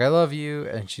 he's like, "I love you,"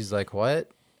 and she's like, "What?"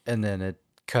 And then it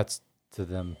cuts to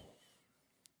them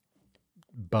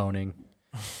boning.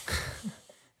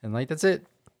 And like that's it.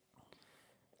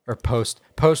 Or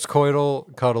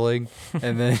post-coital cuddling,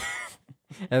 and then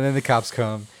and then the cops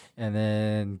come, and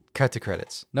then cut to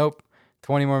credits. Nope,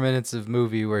 20 more minutes of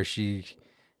movie where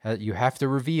you have to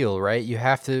reveal, right? You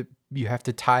have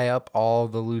to tie up all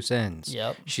the loose ends.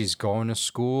 Yep. She's going to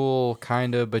school,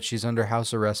 kind of, but she's under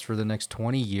house arrest for the next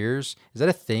 20 years. Is that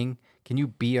a thing? Can you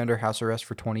be under house arrest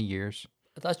for 20 years?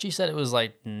 I thought she said it was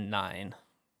like 9,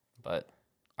 but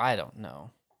I don't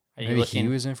know. Are you Maybe looking? he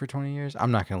was in for 20 years?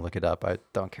 I'm not going to look it up. I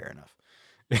don't care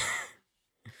enough.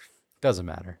 Doesn't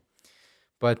matter.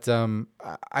 But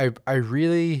I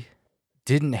really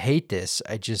didn't hate this.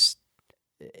 I just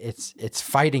it's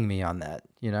fighting me on that,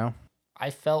 I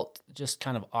felt just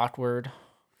kind of awkward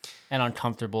and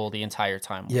uncomfortable the entire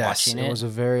time Yes, watching it it. was a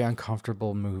very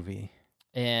uncomfortable movie.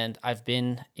 And I've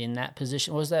been in that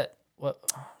position. What was that? What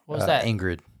was that?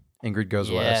 Ingrid Goes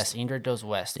Yes, West. Ingrid Goes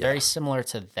West. Yeah. Very similar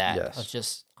to that Yes. of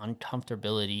just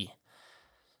uncomfortability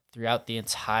throughout the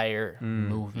entire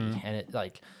movie. And it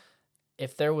like,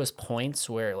 if there was points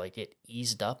where like it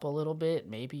eased up a little bit,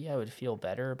 maybe I would feel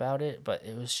better about it. But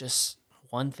it was just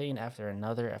one thing after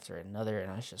another,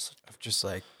 and I was just Of just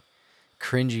like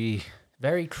cringy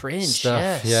very cringe.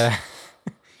 stuff. Yes.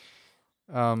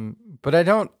 Yeah. But I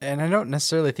don't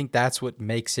necessarily think that's what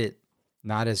makes it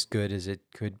not as good as it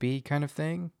could be, kind of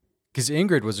thing. Because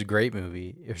Ingrid was a great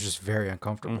movie. It was just very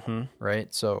uncomfortable,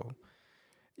 right? So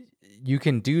you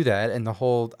can do that, and the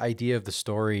whole idea of the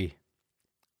story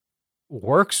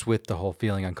works with the whole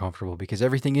feeling uncomfortable, because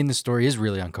everything in the story is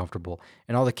really uncomfortable,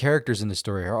 and all the characters in the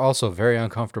story are also very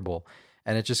uncomfortable,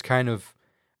 and it just kind of,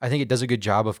 I think it does a good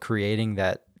job of creating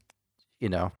that,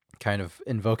 kind of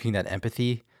invoking that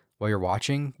empathy while you're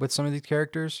watching with some of these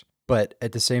characters. But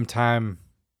at the same time,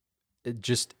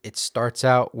 it starts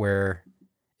out where,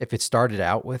 if it started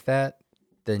out with that,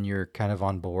 then you're kind of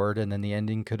on board, and then the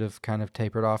ending could have kind of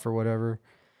tapered off or whatever.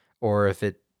 Or if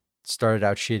it started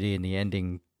out shitty and the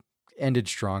ending ended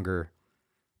stronger,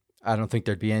 I don't think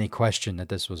there'd be any question that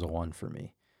this was a 1 for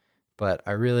me. But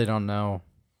I really don't know.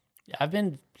 Yeah, I've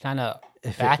been kind of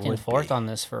If it back and would forth be. on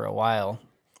this for a while.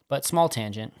 But small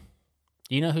tangent.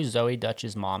 Do you know who Zoe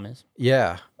Dutch's mom is?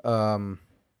 Yeah.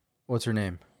 What's her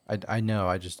name? I know.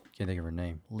 I just can't think of her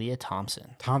name. Leah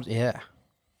Thompson. Yeah.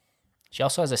 She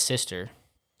also has a sister,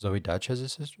 Zoe Dutch has a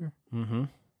sister?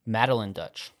 Madeline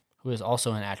Dutch, who is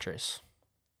also an actress.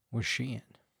 What's she in?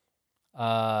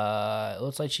 It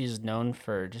looks like she's known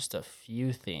for just a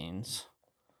few things.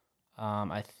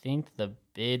 I think the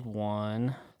big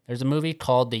one, there's a movie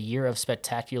called The Year of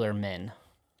Spectacular Men,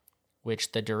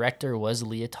 which the director was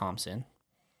Leah Thompson,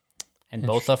 and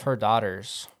both of her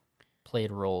daughters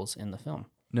played roles in the film.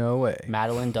 No way.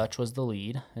 Madeline Dutch was the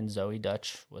lead, and Zoe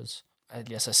Dutch was, I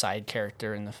guess, a side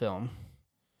character in the film.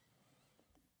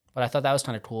 But I thought that was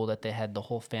kind of cool that they had the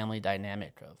whole family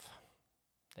dynamic of,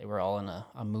 they were all in a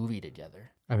movie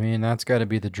together. I mean, that's got to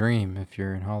be the dream if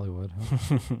you're in Hollywood.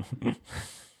 Huh?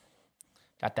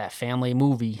 Got that family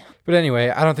movie. But anyway,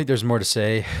 I don't think there's more to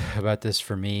say about this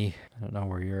for me. I don't know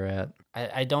where you're at.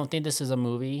 I don't think this is a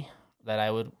movie that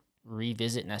I would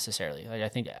revisit necessarily. Like, I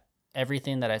think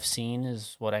everything that I've seen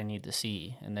is what I need to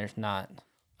see, and there's not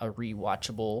a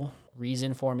rewatchable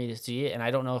reason for me to see it. And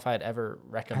I don't know if I'd ever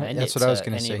recommend That's it what I was to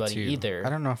going to say anybody too. either. I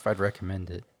don't know if I'd recommend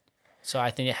it. So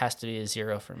I think it has to be a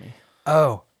 0 for me.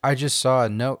 Oh, I just saw a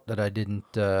note that I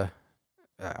didn't,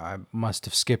 I must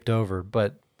have skipped over,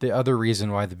 but the other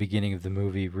reason why the beginning of the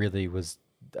movie really was,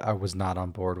 I was not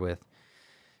on board with.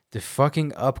 The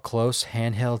fucking up close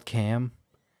handheld cam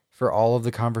for all of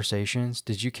the conversations.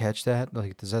 Did you catch that?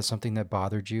 Like, is that something that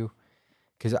bothered you?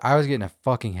 Because I was getting a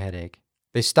fucking headache.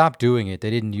 They stopped doing it. They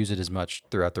didn't use it as much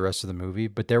throughout the rest of the movie,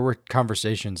 but there were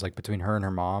conversations like between her and her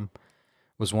mom.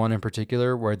 Was one in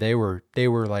particular where they were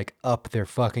like up their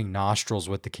fucking nostrils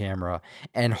with the camera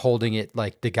and holding it,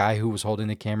 like the guy who was holding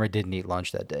the camera didn't eat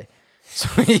lunch that day. So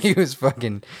he was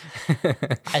fucking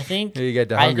I think you got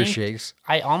the hunger shakes.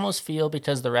 I almost feel,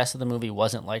 because the rest of the movie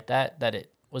wasn't like that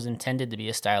it was intended to be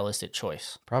a stylistic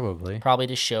choice. Probably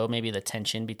To show maybe the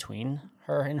tension between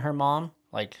her and her mom.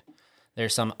 Like,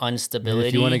 there's some instability.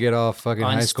 If you want to get all fucking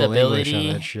high school English on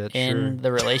that shit, in sure.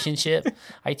 the relationship.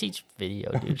 I teach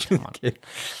video, dude. Come on.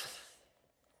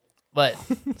 But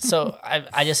so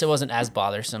I guess it wasn't as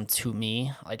bothersome to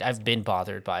me. Like, I've been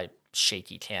bothered by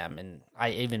shaky cam, and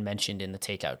I even mentioned in The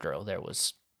Takeout Girl there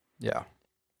was, Yeah.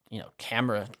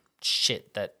 camera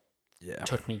shit that Yeah.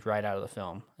 took me right out of the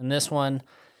film. And this one,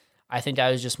 I think I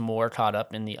was just more caught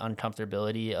up in the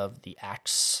uncomfortability of the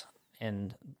acts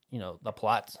and, the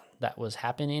plot that was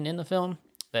happening in the film,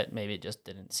 that maybe it just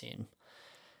didn't seem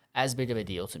as big of a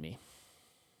deal to me.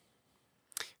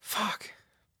 Fuck.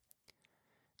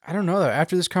 I don't know though.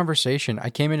 After this conversation, I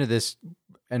came into this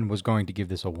and was going to give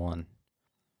this a 1.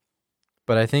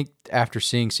 But I think after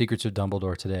seeing Secrets of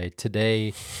Dumbledore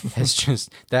today has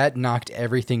just, that knocked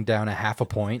everything down a half a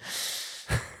point,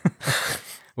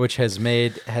 which has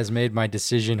made my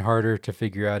decision harder to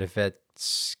figure out if it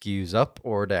skews up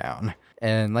or down.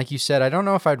 And like you said, I don't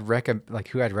know if I'd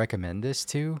who I'd recommend this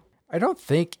to. I don't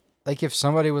think, like, if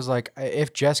somebody was like,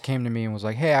 if Jess came to me and was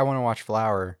like, hey, I want to watch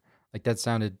Flower, like that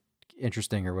sounded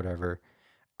interesting or whatever,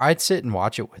 I'd sit and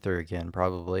watch it with her again,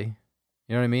 probably.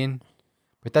 You know what I mean?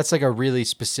 But that's like a really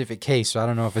specific case, so I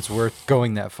don't know if it's worth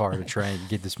going that far to try and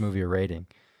give this movie a rating.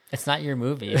 It's not your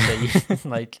movie,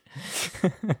 but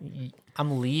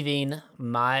I'm leaving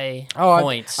my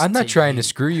points. I'm not trying to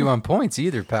screw you on points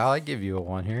either, pal. I give you a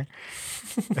 1 here.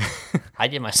 I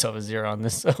give myself a 0 on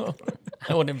this, so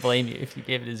I wouldn't blame you if you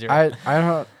gave it a 0.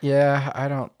 I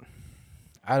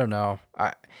don't know.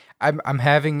 I'm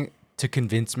having to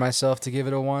convince myself to give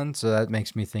it a 1, so that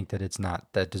makes me think that it's not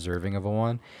that deserving of a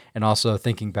 1. And also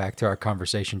thinking back to our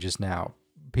conversation just now,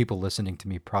 people listening to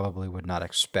me probably would not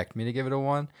expect me to give it a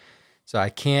 1. So I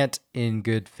can't, in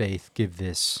good faith, give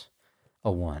this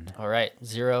a 1. All right,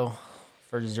 0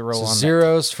 for 0 So on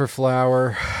zeros for Flower.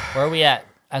 that. Where are we at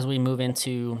as we move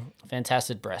into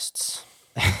Fantastic Breasts?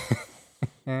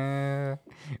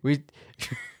 We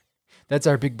that's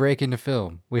our big break into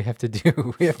film. We have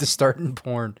to start in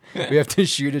porn. We have to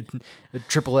shoot a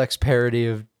triple X parody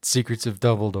of Secrets of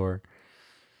Dumbledore.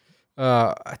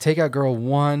 Take Out Girl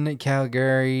 1,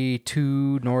 Caligari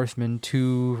 2, Northman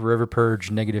 2, River Purge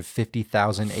negative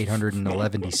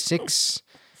 50,811,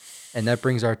 and that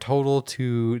brings our total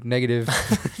to negative.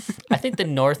 I think the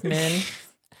Northman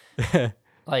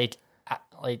like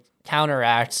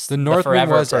counteracts The Northman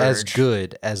Forever was Purge. as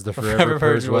good as the Forever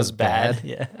Purge was bad.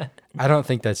 Yeah. I don't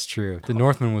think that's true. The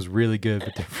Northman was really good,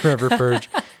 but the Forever Purge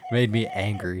made me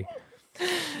angry.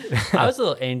 I was a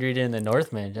little angry in the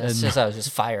Northman. I was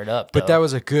just fired up. But though. that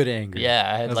was a good angry.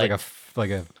 Yeah, I had that was like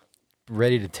a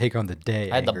ready to take on the day.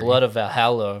 I had the angry. blood of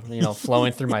Valhalla,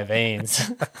 flowing through my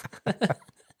veins.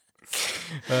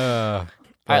 All right,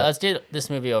 let's get this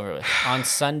movie over with. On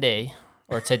Sunday,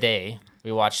 or today,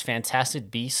 we watched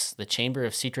Fantastic Beasts: The Chamber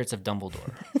of Secrets of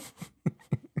Dumbledore.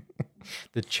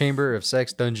 The Chamber of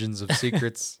Sex Dungeons of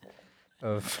Secrets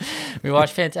of. We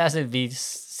watched Fantastic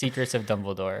Beasts: Secrets of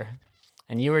Dumbledore.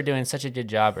 And you were doing such a good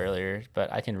job earlier,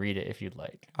 but I can read it if you'd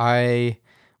like. I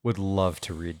would love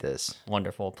to read this.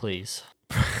 Wonderful, please.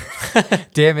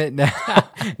 Damn it!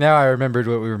 Now I remembered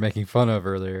what we were making fun of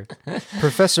earlier.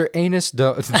 Professor Anus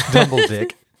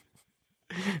Dumbledick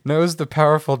knows the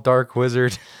powerful dark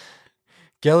wizard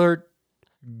Gellert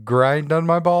Grind on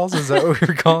my balls. Is that what we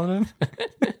were calling him?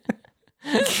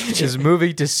 Is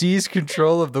moving to seize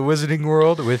control of the wizarding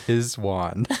world with his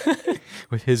wand,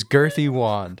 with his girthy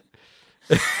wand.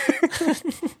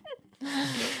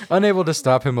 Unable to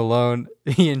stop him alone,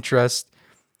 he entrusts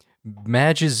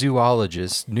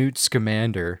magizoologist Newt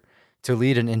Scamander to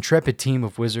lead an intrepid team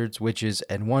of wizards, witches,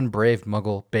 and one brave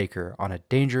muggle baker on a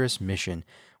dangerous mission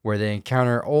where they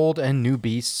encounter old and new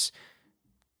beasts,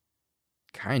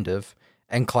 kind of,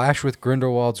 and clash with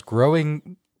Grindelwald's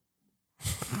growing...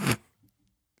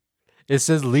 It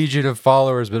says legion of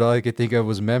followers, but all I could think of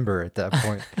was member at that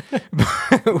point.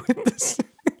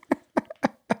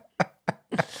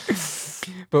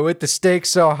 But with the stakes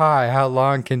so high, how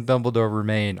long can Dumbledore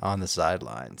remain on the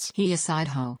sidelines? He a side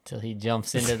hoe. Till he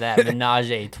jumps into that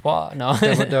menage a trois. No.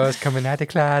 Dumbledore's coming out the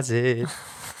closet.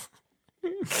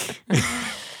 And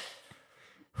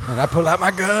I pull out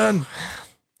my gun.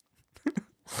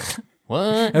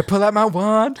 What? I pull out my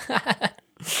wand.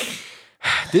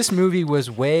 This movie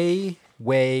was way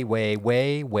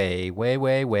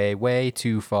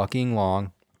too fucking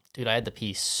long. Dude, I had to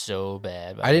pee so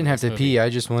bad. I didn't have to pee. I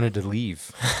just wanted to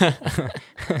leave.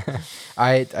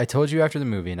 I told you after the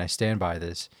movie, and I stand by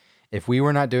this. If we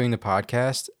were not doing the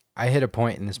podcast, I hit a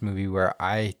point in this movie where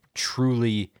I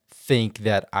truly think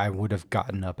that I would have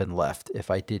gotten up and left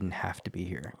if I didn't have to be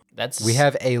here. We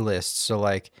have a list, so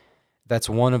like that's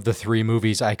one of the 3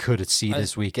 movies I could see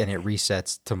this week, and it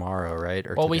resets tomorrow, right?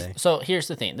 Or today. So here's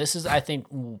the thing. This is, I think,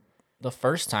 the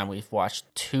first time we've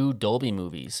watched 2 Dolby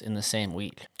movies in the same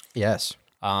week. Yes.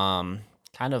 Kind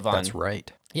of on. That's right.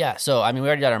 Yeah. So I mean, we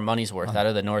already got our money's worth out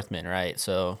of the Northman, right?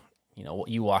 So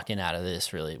you walking out of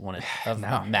this really wouldn't have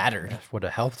mattered. Would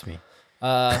have helped me.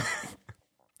 But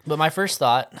my first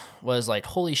thought was like,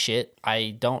 holy shit,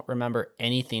 I don't remember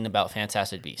anything about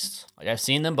Fantastic Beasts. Like I've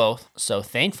seen them both, so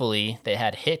thankfully they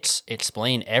had Hicks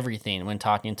explain everything when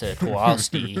talking to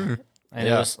Kowalski, and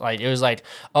it was like,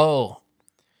 oh.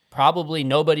 Probably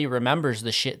nobody remembers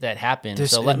the shit that happened,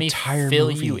 so let me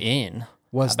fill you in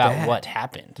about what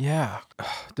happened. Yeah.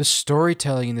 The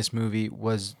storytelling in this movie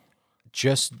was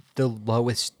just the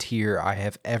lowest tier I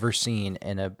have ever seen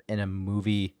in a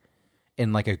movie,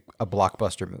 in like a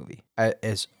blockbuster movie.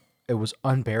 It was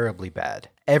unbearably bad.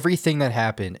 Everything that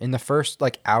happened in the first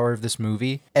like hour of this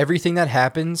movie, everything that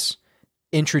happens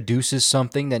introduces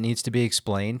something that needs to be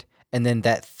explained, and then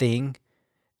that thing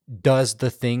does the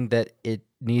thing that it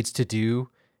needs to do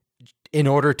in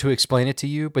order to explain it to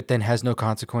you, but then has no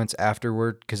consequence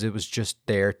afterward because it was just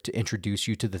there to introduce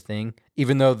you to the thing.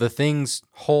 Even though the thing's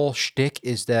whole shtick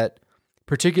is that,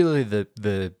 particularly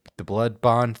the blood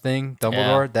bond thing,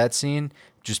 Dumbledore, that scene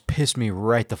just pissed me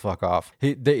right the fuck off.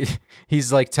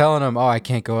 He's like telling him, oh, I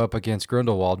can't go up against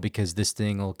Grindelwald because this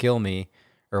thing will kill me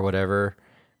or whatever.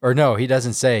 Or no, he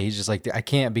doesn't say. He's just like, I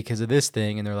can't because of this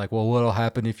thing. And they're like, well, what'll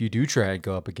happen if you do try and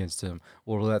go up against him?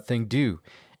 What will that thing do?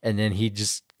 And then he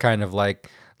just kind of like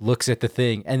looks at the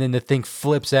thing, and then the thing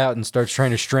flips out and starts trying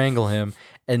to strangle him,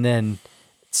 and then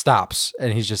stops.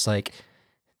 And he's just like,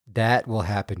 that will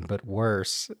happen, but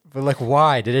worse. But like,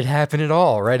 why did it happen at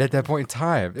all? Right at that point in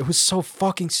time, it was so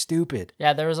fucking stupid.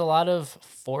 Yeah, there was a lot of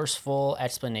forceful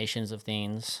explanations of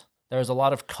things. There was a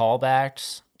lot of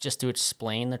callbacks just to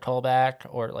explain the callback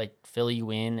or like fill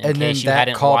you in And then case you that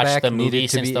hadn't watched the callback needed movie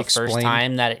to since be the first explained.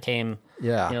 time that it came.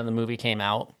 Yeah. You know, the movie came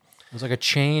out. It was like a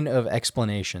chain of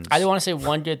explanations. I do want to say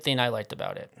one good thing I liked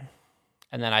about it,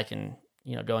 and then I can,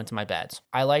 go into my bads.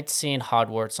 I liked seeing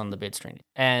Hogwarts on the big screen.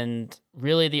 And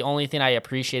really the only thing I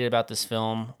appreciated about this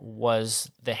film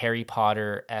was the Harry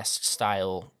Potter-esque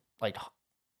style. Like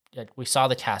we saw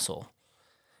the castle.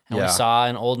 And Yeah. we saw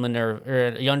an old Minerva, or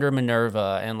a younger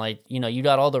Minerva, and you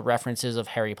got all the references of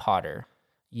Harry Potter.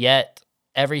 Yet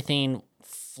everything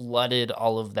flooded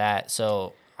all of that.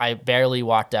 So I barely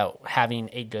walked out having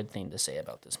a good thing to say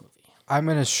about this movie. I'm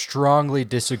going to strongly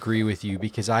disagree with you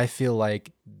because I feel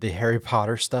like the Harry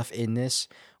Potter stuff in this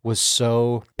was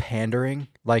so pandering.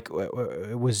 Like,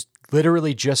 it was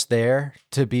literally just there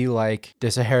to be like,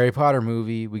 this is a Harry Potter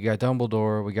movie. We got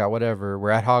Dumbledore. We got whatever.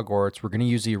 We're at Hogwarts. We're going to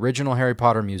use the original Harry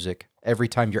Potter music every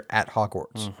time you're at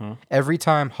Hogwarts. Mm-hmm. Every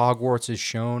time Hogwarts is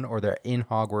shown or they're in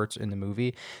Hogwarts in the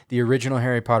movie, the original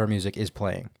Harry Potter music is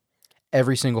playing.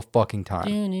 Every single fucking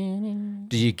time.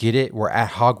 Do you get it? We're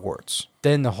at Hogwarts.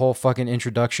 Then the whole fucking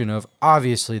introduction of,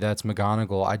 obviously that's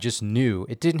McGonagall. I just knew.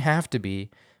 It didn't have to be,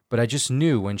 but I just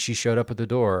knew when she showed up at the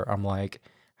door. I'm like,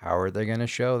 how are they going to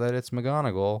show that it's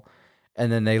McGonagall?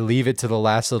 And then they leave it to the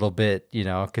last little bit,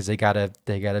 because they gotta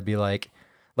be like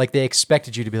they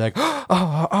expected you to be like,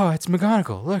 oh, it's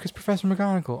McGonagall. Look, it's Professor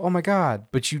McGonagall. Oh my God.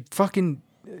 But you fucking,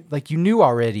 you knew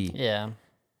already. Yeah.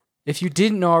 If you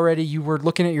didn't know already, you were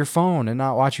looking at your phone and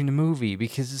not watching the movie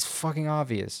because it's fucking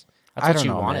obvious. That's I what don't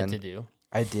you know, wanted man. to do.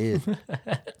 I did.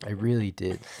 I really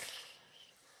did.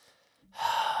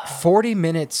 40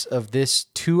 minutes of this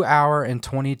 2 hour and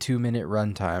 22 minute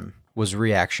runtime was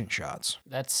reaction shots.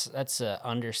 That's an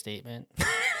understatement.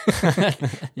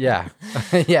 Yeah.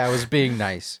 Yeah, it was being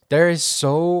nice. There is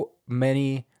so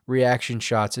many reaction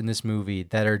shots in this movie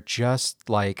that are just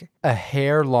like a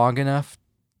hair long enough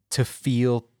to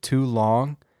feel too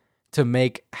long to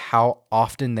make how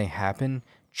often they happen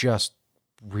just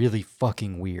really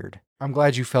fucking weird. I'm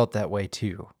glad you felt that way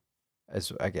too,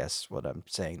 as I guess what I'm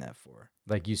saying that for.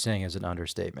 Like you saying as an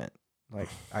understatement.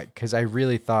 Because I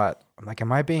really thought, I'm like,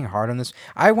 am I being hard on this?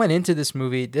 I went into this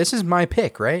movie, this is my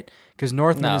pick, right? Because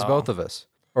Northman is No. both of us.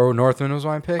 Or Northman was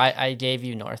my pick? I gave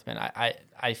you Northman.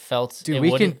 I felt Dude, it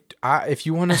we wouldn't- can, if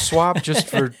you want to swap just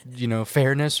for,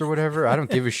 fairness or whatever, I don't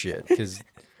give a shit because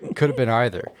it could have been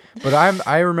either. But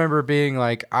I remember being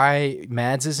like,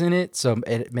 Mads is in it, so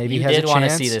it maybe You has a did chance. want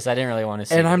to see this. I didn't really want to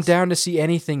see And I'm this. down to see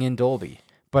anything in Dolby.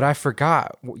 But I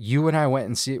forgot. You and I went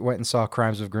and saw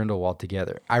Crimes of Grindelwald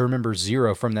together. I remember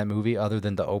zero from that movie other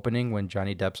than the opening when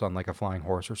Johnny Depp's on like a flying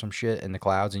horse or some shit in the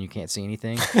clouds and you can't see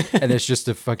anything. And it's just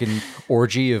a fucking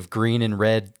orgy of green and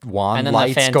red wand And then the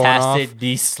lights going off. Fantastic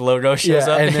Beasts logo shows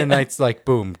Yeah, up. and then it's like,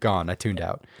 boom, gone. I tuned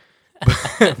out.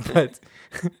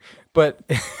 But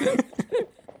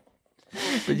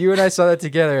but you and I saw that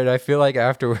together, and I feel like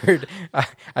afterward,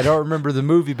 I don't remember the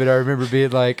movie, but I remember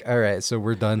being like, all right, so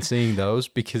we're done seeing those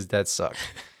because that sucked.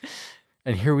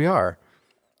 And here we are.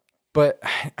 But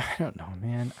I don't know,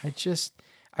 man.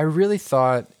 I really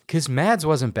thought, because Mads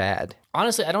wasn't bad.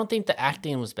 Honestly, I don't think the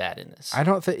acting was bad in this. I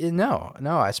don't think, no,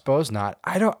 I suppose not.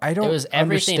 I don't it was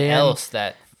everything understand else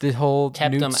that the whole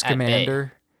kept Newt them at bay.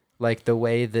 Scamander, like the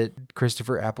way that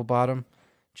Christopher Applebottom,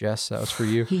 Jess, that was for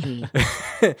you.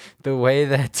 The way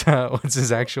that, what's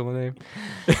his actual name?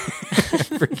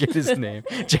 Forget his name.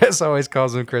 Jess always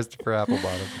calls him Christopher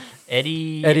Applebottom.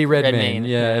 Eddie Redmayne.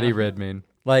 Yeah, Eddie Redmayne.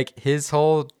 Like his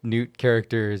whole Newt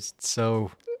character is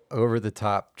so over the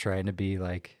top, trying to be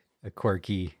like a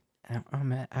quirky.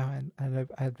 I'm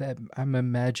a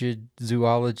magic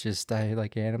zoologist. I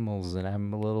like animals, and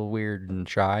I'm a little weird and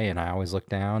shy, and I always look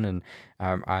down, and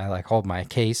I like hold my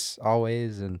case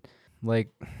always, and like.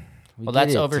 Well,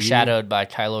 that's overshadowed by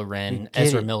Kylo Ren, get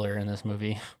Ezra it. Miller in this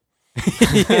movie.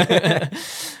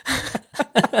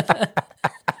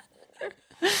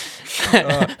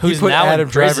 Who's put now Adam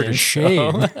in Driver prison, to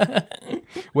shame. so-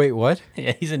 Wait, what?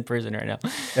 Yeah, he's in prison right now.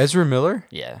 Ezra Miller?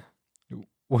 Yeah.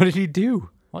 What did he do?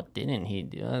 What didn't he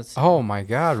do? Oh my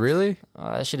God, really?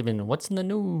 That should have been what's in the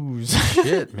news.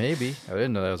 Shit, maybe. I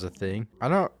didn't know that was a thing. I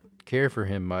don't care for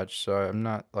him much, so I'm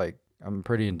not like, I'm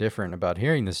pretty indifferent about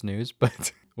hearing this news,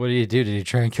 but what did he do? Did he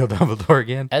try and kill Dumbledore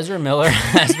again? Ezra Miller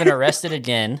has been arrested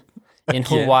again in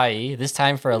Hawaii, this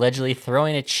time for allegedly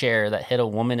throwing a chair that hit a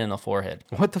woman in the forehead.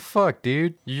 What the fuck,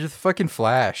 dude? You're the fucking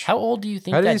Flash. How old do you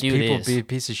think How do that these dude people is? be a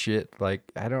piece of shit? Like,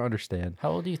 I don't understand.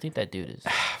 How old do you think that dude is?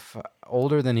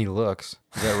 Older than he looks.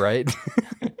 Is that right?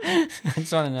 I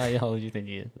just want to know how old you think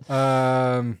he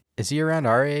is. Is he around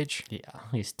our age? Yeah,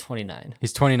 he's 29.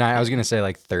 He's 29. I was gonna say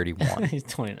like 31. He's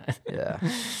 29. Yeah.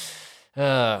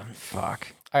 Fuck.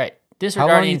 All right. How long do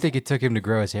Disregarding you think it took him to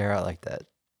grow his hair out like that?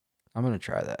 I'm gonna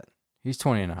try that. He's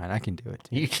 29. I can do it.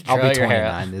 Dude. You can I'll grow be your hair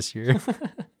 29 this year.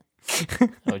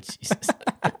 Oh Jesus.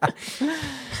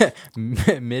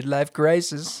 Midlife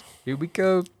crisis. Here we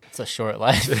go. It's a short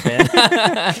life, man.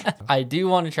 I do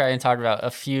want to try and talk about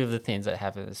a few of the things that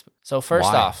happened in this. So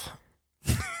first Why? off,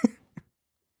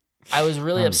 I was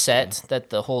really upset that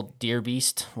the whole deer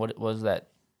beast, what was that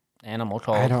animal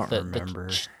called? I don't the, remember.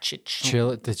 The The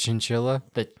chinchilla? the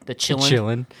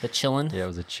Chillin'. The chillin? Yeah, it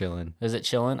was a chillin'. Is it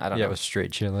chillin? I don't Yeah, know. it was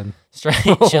straight chillin'. Straight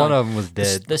One chillin. of them was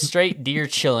dead. The straight deer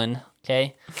chillin,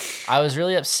 okay? I was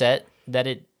really upset that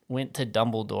it went to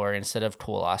Dumbledore instead of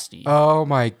Kowalski. Oh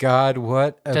my god,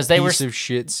 what a 'Cause they were piece of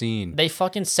shit scene. They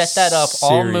fucking set that up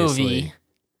all Seriously. movie,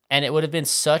 and it would have been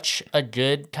such a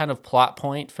good kind of plot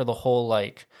point for the whole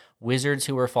like wizards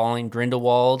who were following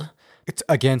Grindelwald. It's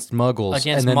against muggles.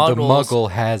 Against and then muggles the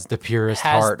muggle has the purest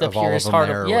Has heart the of all of purest them heart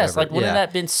there of or yes, whatever. like wouldn't Yeah. that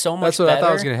have been so much That's what better? I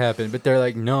thought was going to happen. But they're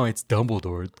like, no, it's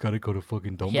Dumbledore. It's got to go to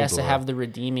fucking Dumbledore. He has to have the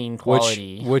redeeming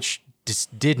quality. Which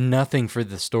just did nothing for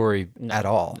the story at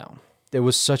all. No. It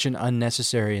was such an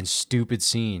unnecessary and stupid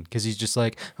scene because he's just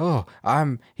like, oh,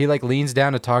 he like leans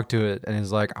down to talk to it and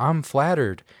is like, I'm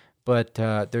flattered. But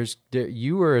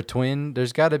you were a twin.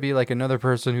 There's got to be like another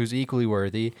person who's equally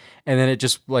worthy. And then it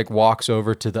just like walks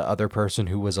over to the other person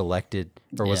who was elected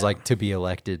or was Yeah. like to be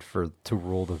elected to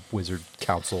rule the wizard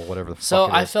council, whatever the So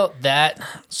fuck it I is. felt that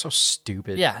So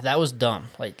stupid. yeah, that was dumb.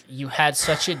 Like you had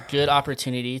such a good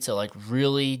opportunity to like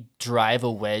really drive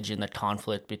a wedge in the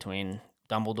conflict between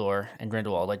Dumbledore and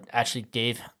Grindelwald. Like actually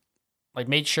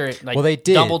made sure like Well, they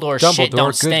did. Dumbledore shit Dumbledore, don't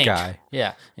good stink. guy.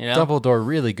 Yeah, you know. Dumbledore,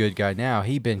 really good guy now.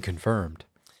 He been confirmed.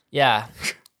 Yeah.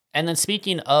 And then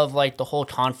speaking of like the whole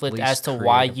conflict Least as to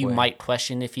why creative you way. might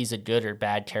question if he's a good or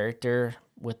bad character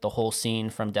with the whole scene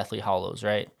from Deathly Hallows,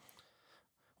 right?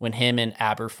 When him and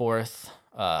Aberforth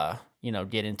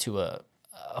get into a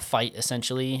fight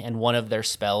essentially and one of their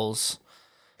spells,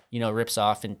 rips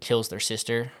off and kills their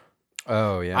sister.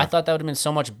 Oh, yeah. I thought that would have been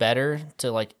so much better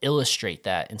to like illustrate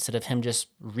that instead of him just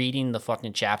reading the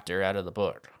fucking chapter out of the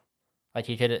book. Like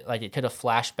it could have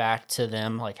flashed back to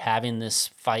them like having this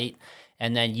fight,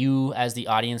 and then you as the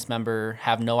audience member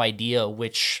have no idea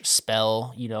which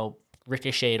spell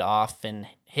ricocheted off and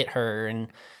hit her, and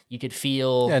you could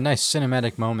feel Yeah, nice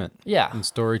cinematic moment yeah. in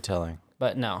storytelling.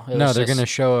 But no, No, they're going to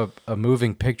show a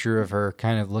moving picture of her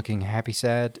kind of looking happy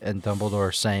sad and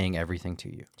Dumbledore saying everything to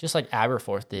you. just like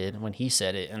Aberforth did when he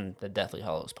said it in the Deathly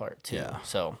Hallows part too. Yeah.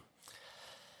 So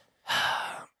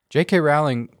J.K.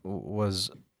 Rowling was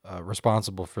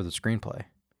responsible for the screenplay,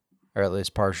 or at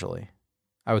least partially.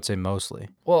 I would say mostly.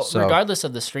 well, So, regardless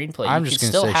of the screenplay, I'm you just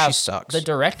can gonna still say she have sucks. the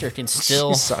director can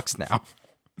still she sucks now.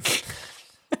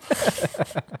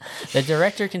 the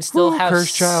director can still have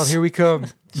Cursed child, here we come.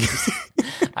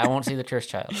 I won't see the Cursed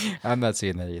Child. I'm not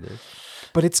seeing that either.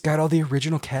 But it's got all the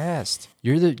original cast.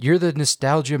 You're the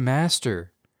nostalgia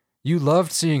master. You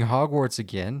loved seeing Hogwarts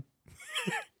again.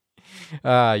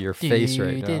 Your face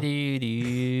right now.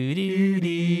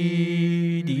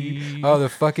 Oh, the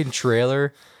fucking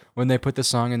trailer. When they put the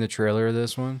song in the trailer of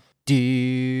this one.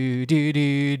 Do do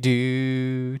do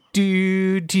do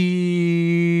do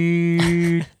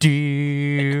do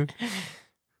do.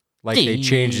 Like they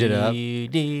changed it up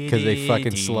because they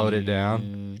fucking slowed it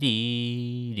down.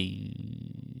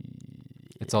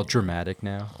 It's all dramatic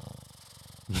now.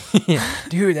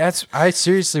 Dude, I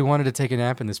seriously wanted to take a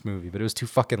nap in this movie, but it was too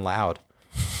fucking loud.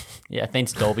 Yeah,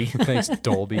 thanks Dolby. Thanks,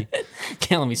 Dolby.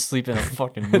 Can't let me sleep in a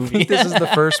fucking movie. This is the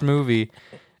first movie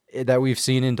that we've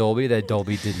seen in Dolby that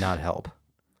Dolby did not help.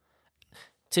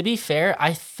 To be fair,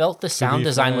 I felt the sound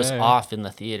design was fair. off in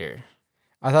the theater.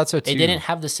 I thought so too. It didn't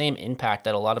have the same impact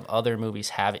that a lot of other movies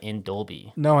have in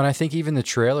Dolby. No, and I think even the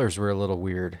trailers were a little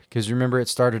weird because remember it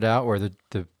started out where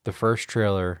the first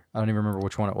trailer, I don't even remember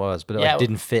which one it was, but it Yeah, like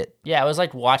didn't fit. Yeah, it was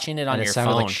like watching it on And it your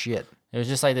sounded phone. like shit. It was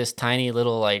just like this tiny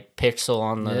little like pixel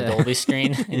on the Yeah. Dolby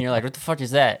screen, and you're like, "What the fuck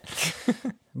is that?"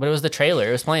 But it was the trailer.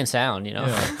 It was playing sound,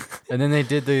 And then they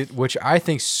did which I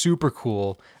think super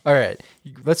cool. All right,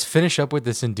 let's finish up with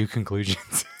this and do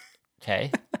conclusions.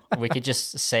 Okay, we could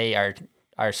just say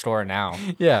our score now.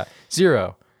 Yeah,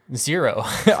 0. 0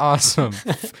 Awesome.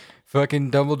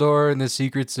 Fucking Dumbledore and the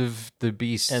secrets of the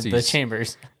beast. and the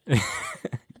chambers.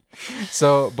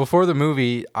 So before the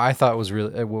movie, I thought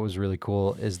what was really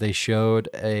cool is they showed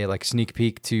a like sneak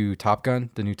peek to Top Gun,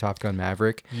 the new Top Gun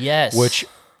Maverick. Yes. Which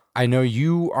I know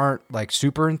you aren't like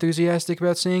super enthusiastic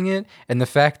about seeing it, and the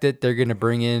fact that they're gonna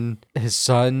bring in his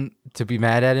son to be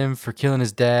mad at him for killing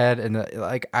his dad, and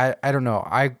I don't know.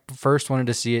 I first wanted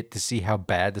to see it to see how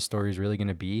bad the story is really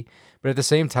gonna be, but at the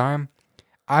same time,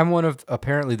 I'm one of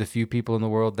apparently the few people in the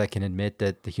world that can admit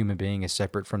that the human being is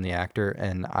separate from the actor,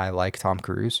 and I like Tom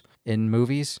Cruise in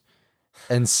movies,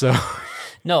 and so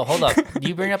No, hold up.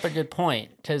 You bring up a good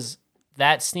point because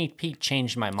that sneak peek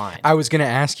changed my mind. I was gonna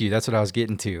ask you. That's what I was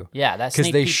getting to. Yeah, that because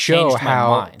sneak they peek show changed my how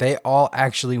mind. they all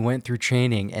actually went through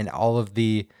training, and all of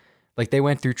the they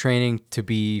went through training to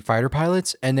be fighter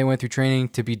pilots, and they went through training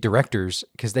to be directors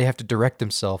because they have to direct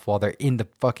themselves while they're in the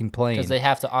fucking plane. Because they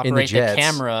have to in operate the jets.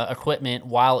 camera equipment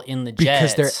while in the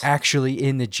jets. Because they're actually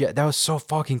in the jet. That was so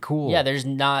fucking cool. Yeah, there's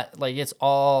not like it's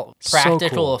all So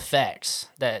practical cool. effects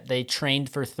that they trained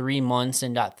for 3 months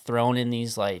and got thrown in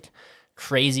these like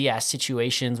crazy ass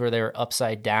situations where they were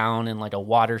upside down in like a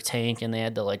water tank and they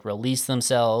had to like release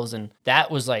themselves, and that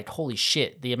was like holy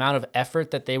shit, the amount of effort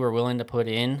that they were willing to put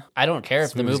in. I don't care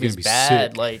if the movie's movie's gonna be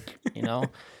bad, sick. like, you know,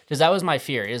 because that was my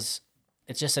fear, is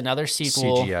it's just another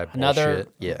sequel, CGI another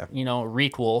bullshit. Yeah. you know,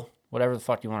 requel, whatever the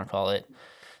fuck you want to call it.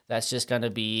 That's just gonna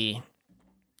be,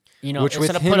 you know, Which it's with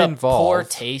gonna him put a poor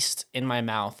involved- taste in my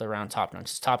mouth around Top Gun.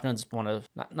 'Cause Top Gun's one of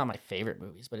not my favorite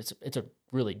movies, but it's a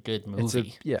really good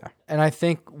movie. Yeah. And I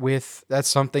think that's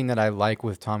something that I like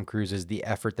with Tom Cruise is the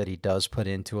effort that he does put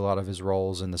into a lot of his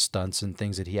roles and the stunts and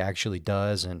things that he actually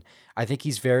does. And I think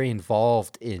he's very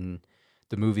involved in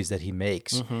the movies that he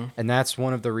makes. And that's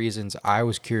one of the reasons I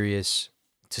was curious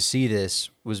to see this,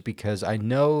 was because I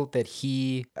know that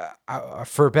he,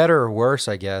 for better or worse,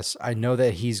 I guess, I know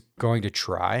that he's going to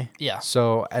try. Yeah.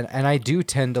 So, and I do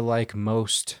tend to like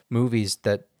most movies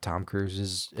that Tom Cruise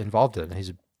is involved in. He's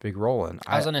a big role in.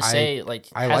 I was gonna say, like,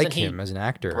 I hasn't like he him as an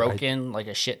actor. broken like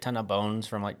a shit ton of bones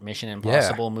from like Mission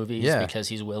Impossible movies yeah. because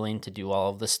he's willing to do all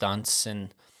of the stunts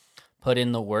and put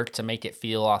in the work to make it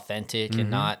feel authentic and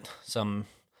not some,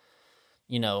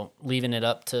 you know, leaving it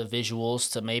up to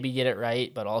visuals to maybe get it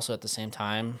right, but also at the same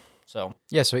time. So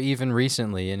Yeah, so even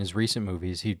recently in his recent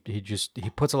movies, he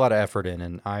puts a lot of effort in,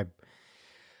 and I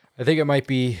think it might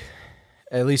be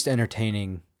at least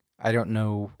entertaining. I don't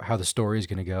know how the story is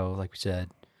going to go, like we said,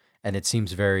 and it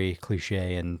seems very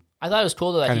cliche. And I thought it was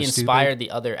cool that Kinda he stupid, inspired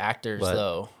the other actors but-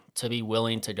 though to be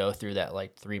willing to go through that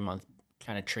like 3-month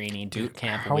kind of training boot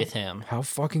camp how- with him. How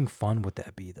fucking fun would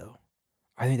that be, though?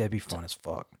 I think that'd be fun as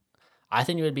fuck. I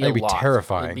think it would be That'd a be lot. It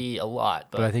terrifying. would be a lot,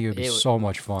 But I think it would be would- so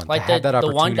much fun like to have that the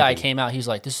opportunity. one guy came out. He's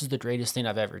like, "This is the greatest thing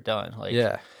I've ever done." Like,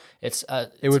 Yeah. it's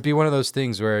It would be one of those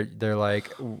things where they're like,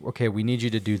 okay, we need you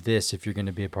to do this if you're going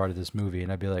to be a part of this movie.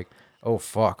 And I'd be like, oh,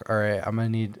 fuck. All right, I'm going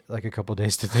to need like a couple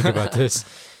days to think about this.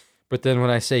 But then when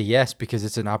I say yes, because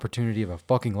it's an opportunity of a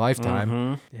fucking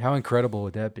lifetime, how incredible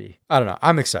would that be? I don't know.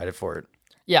 I'm excited for it.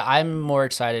 Yeah, I'm more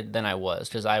excited than I was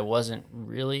because I wasn't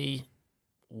really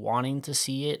wanting to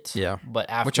see it. Yeah. But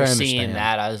Which I after seeing understand.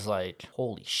 that, I was like,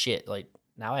 holy shit, like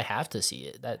now I have to see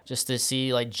it. That just to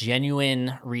see like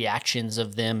genuine reactions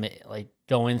of them like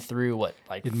going through what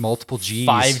like In multiple Gs.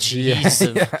 5 Gs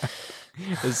of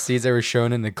The scenes that were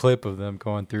shown in the clip of them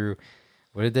going through,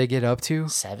 what did they get up to?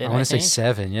 7, I want I to say think.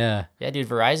 7, yeah. Yeah, dude,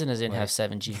 Verizon doesn't have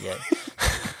 7G yet.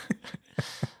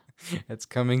 That's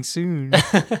coming soon.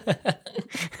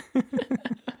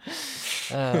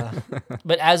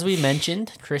 But as we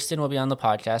mentioned, Kristen will be on the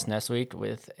podcast next week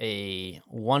with a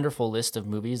wonderful list of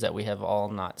movies that we have all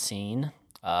not seen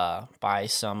by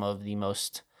some of the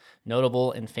most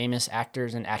notable and famous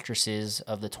actors and actresses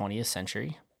of the 20th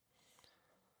century.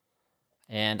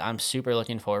 And I'm super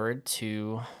looking forward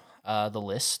to the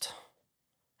list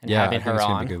and Yeah, I having think her it's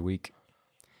gonna on. be a good week.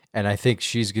 And I think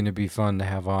she's going to be fun to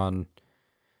have on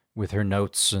with her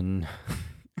notes, and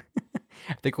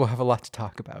I think we'll have a lot to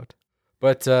talk about.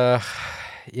 But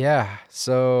yeah,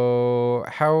 so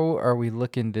how are we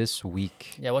looking this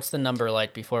week? Yeah, what's the number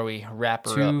like before we wrap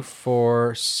her 2, up?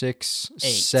 4, 6, 8.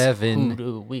 7. Who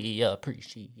do we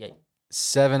appreciate?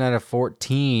 7 out of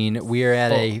 14. We are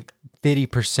at a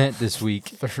 50% this week.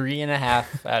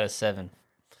 3.5 out of 7.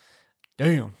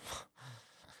 Damn.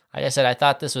 Like I said, I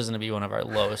thought this was going to be one of our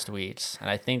lowest weeks, and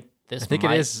I think this. I think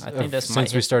might, it is. I think this since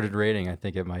might. we started rating, I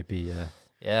think it might be.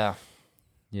 Yeah,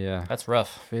 Yeah, that's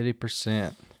rough.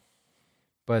 50%.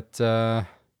 But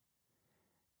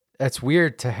that's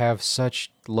weird to have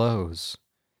such lows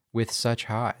with such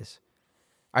highs.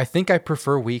 I think I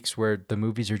prefer weeks where the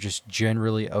movies are just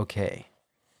generally okay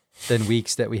than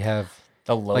weeks that we have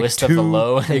The like lowest of the two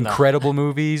low. and the- incredible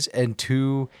movies and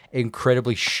two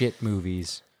incredibly shit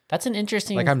movies. That's an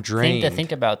interesting Like, I'm thing to drained.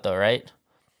 think about, though, right?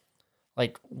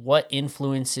 Like, what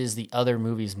influences the other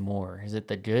movies more? Is it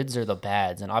the goods or the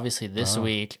bads? And obviously, this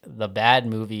week, the bad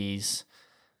movies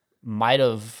might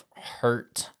have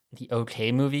hurt the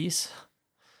okay movies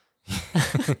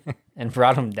and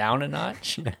brought them down a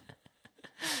notch.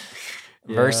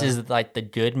 Versus, like, the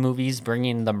good movies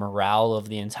bringing the morale of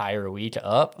the entire week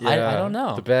up. I don't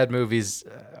know. The bad movies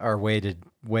are weighted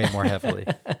way more heavily.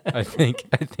 I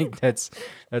think that's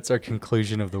our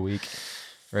conclusion of the week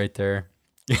right there.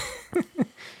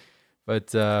 But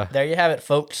There you have it,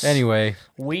 folks. anyway,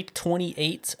 Week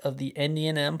 28 of the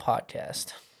NDNM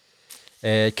podcast.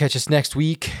 catch us next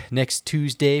week, next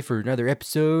Tuesday, for another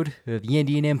episode of the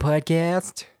NDNM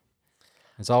podcast.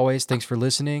 As always, thanks for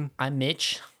listening. I'm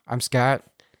Mitch. I'm Scott.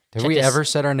 Have Check we us- ever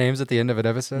said our names at the end of an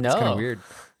episode? It's kind No. of weird.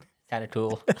 Kind of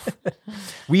cool.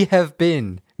 We have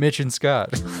been Mitch and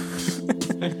Scott. Check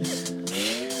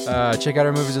out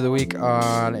our movies of the week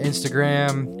on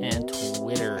Instagram. And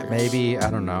Twitter. Maybe, I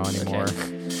don't know anymore.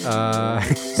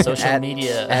 Social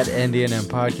media. At NDNM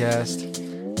Podcast.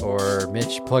 Or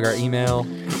Mitch, plug our email.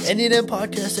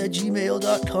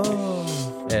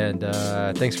 NDNMpodcast@gmail.com. And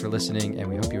thanks for listening, and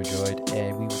we hope you enjoyed.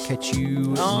 And we will catch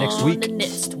you next On week. the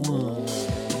next one.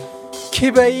 Okay,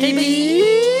 bye. Hey, bye.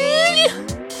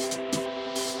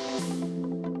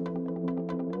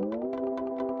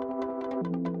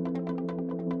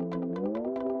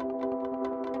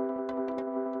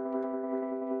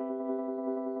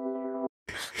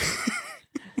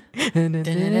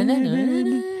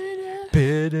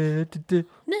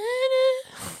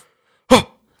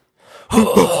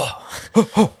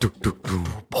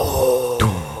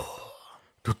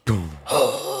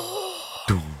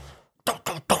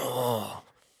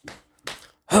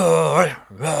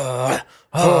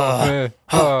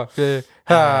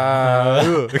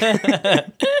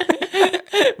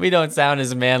 We don't sound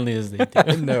as manly as they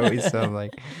do. No, we sound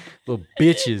like little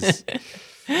bitches.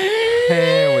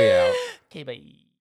 And we out. Okay, bye.